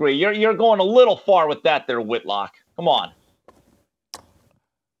disagree. You're going a little far with that there, Whitlock. Come on.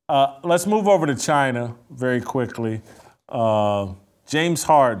 Let's move over to China very quickly. James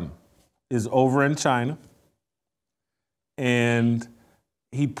Harden is over in China, and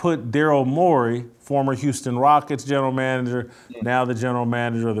he put Daryl Morey, former Houston Rockets general manager, now the general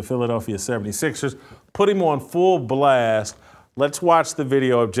manager of the Philadelphia 76ers, put him on full blast. Let's watch the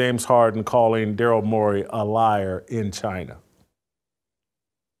video of James Harden calling Daryl Morey a liar in China.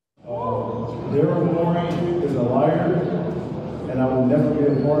 Daryl Morey is a liar, and I will never be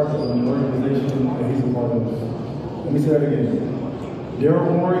a part of an organization that he's a part of. Let me say that again.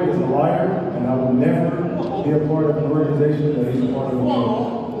 Daryl Morey is a liar, and I will never be a part of an organization that he's a part of.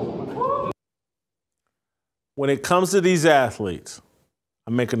 When it comes to these athletes,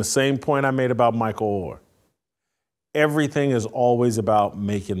 I'm making the same point I made about Michael Oher. Everything is always about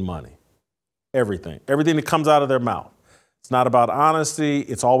making money. Everything. Everything that comes out of their mouth. It's not about honesty.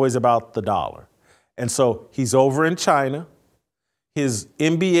 It's always about the dollar. And so he's over in China. His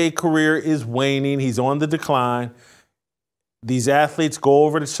NBA career is waning. He's on the decline. These athletes go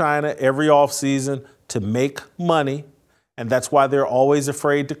over to China every offseason to make money, and that's why they're always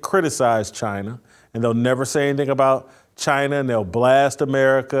afraid to criticize China, and they'll never say anything about China, and they'll blast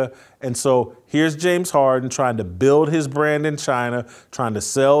America. And so here's James Harden trying to build his brand in China, trying to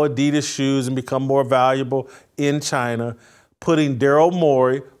sell Adidas shoes and become more valuable in China, putting Daryl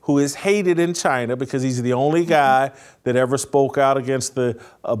Morey, who is hated in China because he's the only guy that ever spoke out against the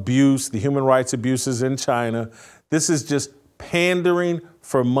abuse, the human rights abuses in China. This is just pandering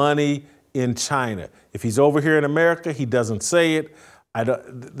for money in China. If he's over here in America, he doesn't say it.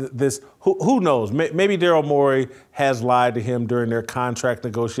 Who knows? Maybe Daryl Morey has lied to him during their contract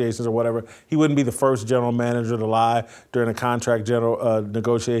negotiations or whatever. He wouldn't be the first general manager to lie during a contract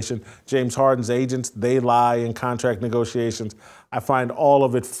negotiation. James Harden's agents, they lie in contract negotiations. I find all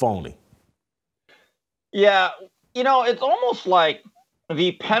of it phony. Yeah, you know, it's almost like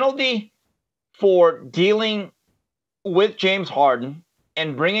the penalty for dealing with James Harden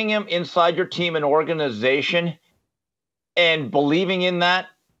and bringing him inside your team and organization and believing in that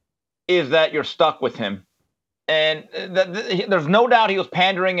is that you're stuck with him. And there's no doubt he was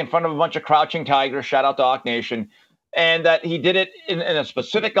pandering in front of a bunch of crouching tigers, shout out to Hawk Nation, and that he did it in a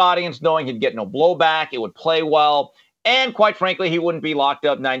specific audience knowing he'd get no blowback, it would play well, and quite frankly, he wouldn't be locked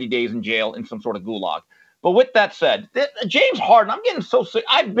up 90 days in jail in some sort of gulag. But with that said, James Harden, I'm getting so sick.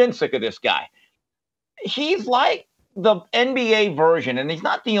 I've been sick of this guy. He's like the NBA version, and he's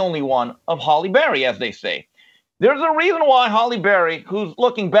not the only one, of Halle Berry, as they say. There's a reason why Halle Berry, who's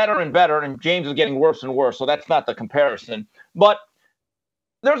looking better and better, and James is getting worse and worse, so that's not the comparison. But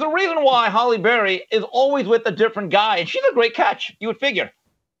there's a reason why Halle Berry is always with a different guy, and she's a great catch, you would figure,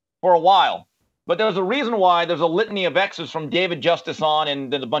 for a while. But there's a reason why there's a litany of exes from David Justice on,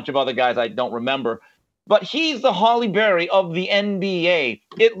 and then a bunch of other guys I don't remember. But he's the Halle Berry of the NBA.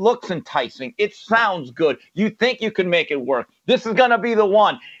 It looks enticing. It sounds good. You think you can make it work. This is going to be the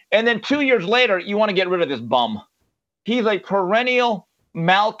one. And then 2 years later, you want to get rid of this bum. He's a perennial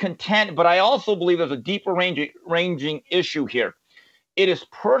malcontent, but I also believe there's a deeper ranging issue here. It is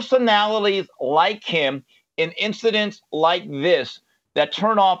personalities like him in incidents like this that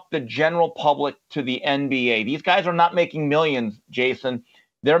turn off the general public to the NBA. These guys are not making millions, Jason.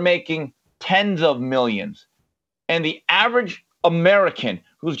 They're making tens of millions. And the average American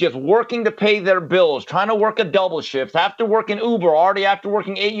who's just working to pay their bills, trying to work a double shift, after working Uber, already after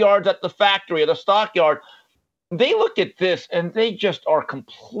working 8 yards at the factory or the stockyard, they look at this and they just are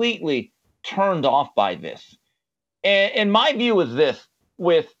completely turned off by this. And my view is this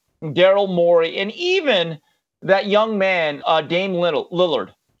with Daryl Morey and even that young man, Dame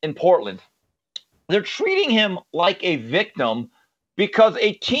Lillard in Portland. They're treating him like a victim because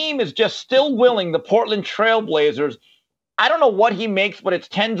a team is just still willing, the Portland Trailblazers, I don't know what he makes, but it's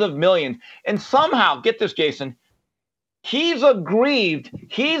tens of millions. And somehow, get this, Jason, he's aggrieved.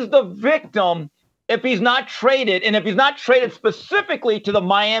 He's the victim if he's not traded, and if he's not traded specifically to the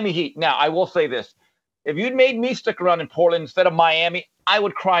Miami Heat. Now, I will say this. If you'd made me stick around in Portland instead of Miami, I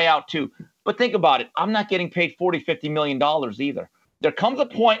would cry out too. But think about it. I'm not getting paid $40, $50 million either. There comes a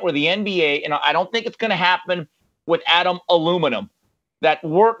point where the NBA, and I don't think it's going to happen with Adam Aluminum,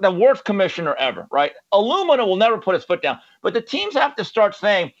 the worst commissioner ever, right? Aluminum will never put his foot down. But the teams have to start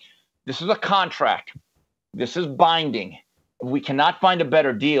saying, this is a contract. This is binding. If we cannot find a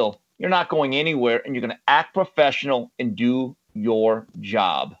better deal, you're not going anywhere, and you're going to act professional and do your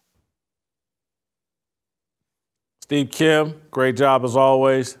job. Steve Kim, great job as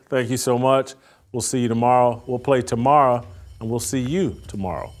always. Thank you so much. We'll see you tomorrow. We'll play tomorrow, and we'll see you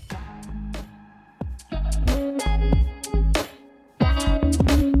tomorrow.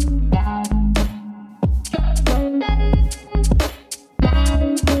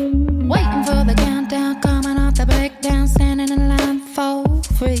 Waiting for the countdown, coming off the breakdown, standing in line for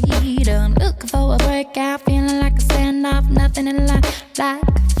freedom.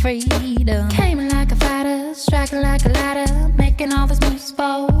 freedom. Came like a fighter, striking like a ladder, making all this moves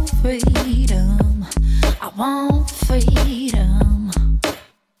for freedom. I want freedom.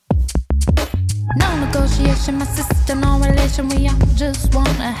 No negotiation, my sister, no relation. We all just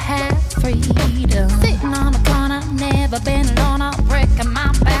wanna have freedom. Sitting on a corner, never been alone. I'm breaking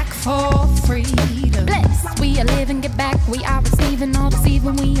my back for freedom. Blessed, we are living, get back. We are receiving, all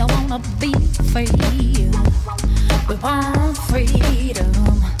deceiving. We all wanna be free. We want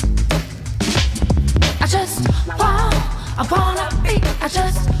freedom. I wanna be. I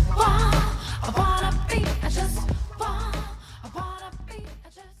just want.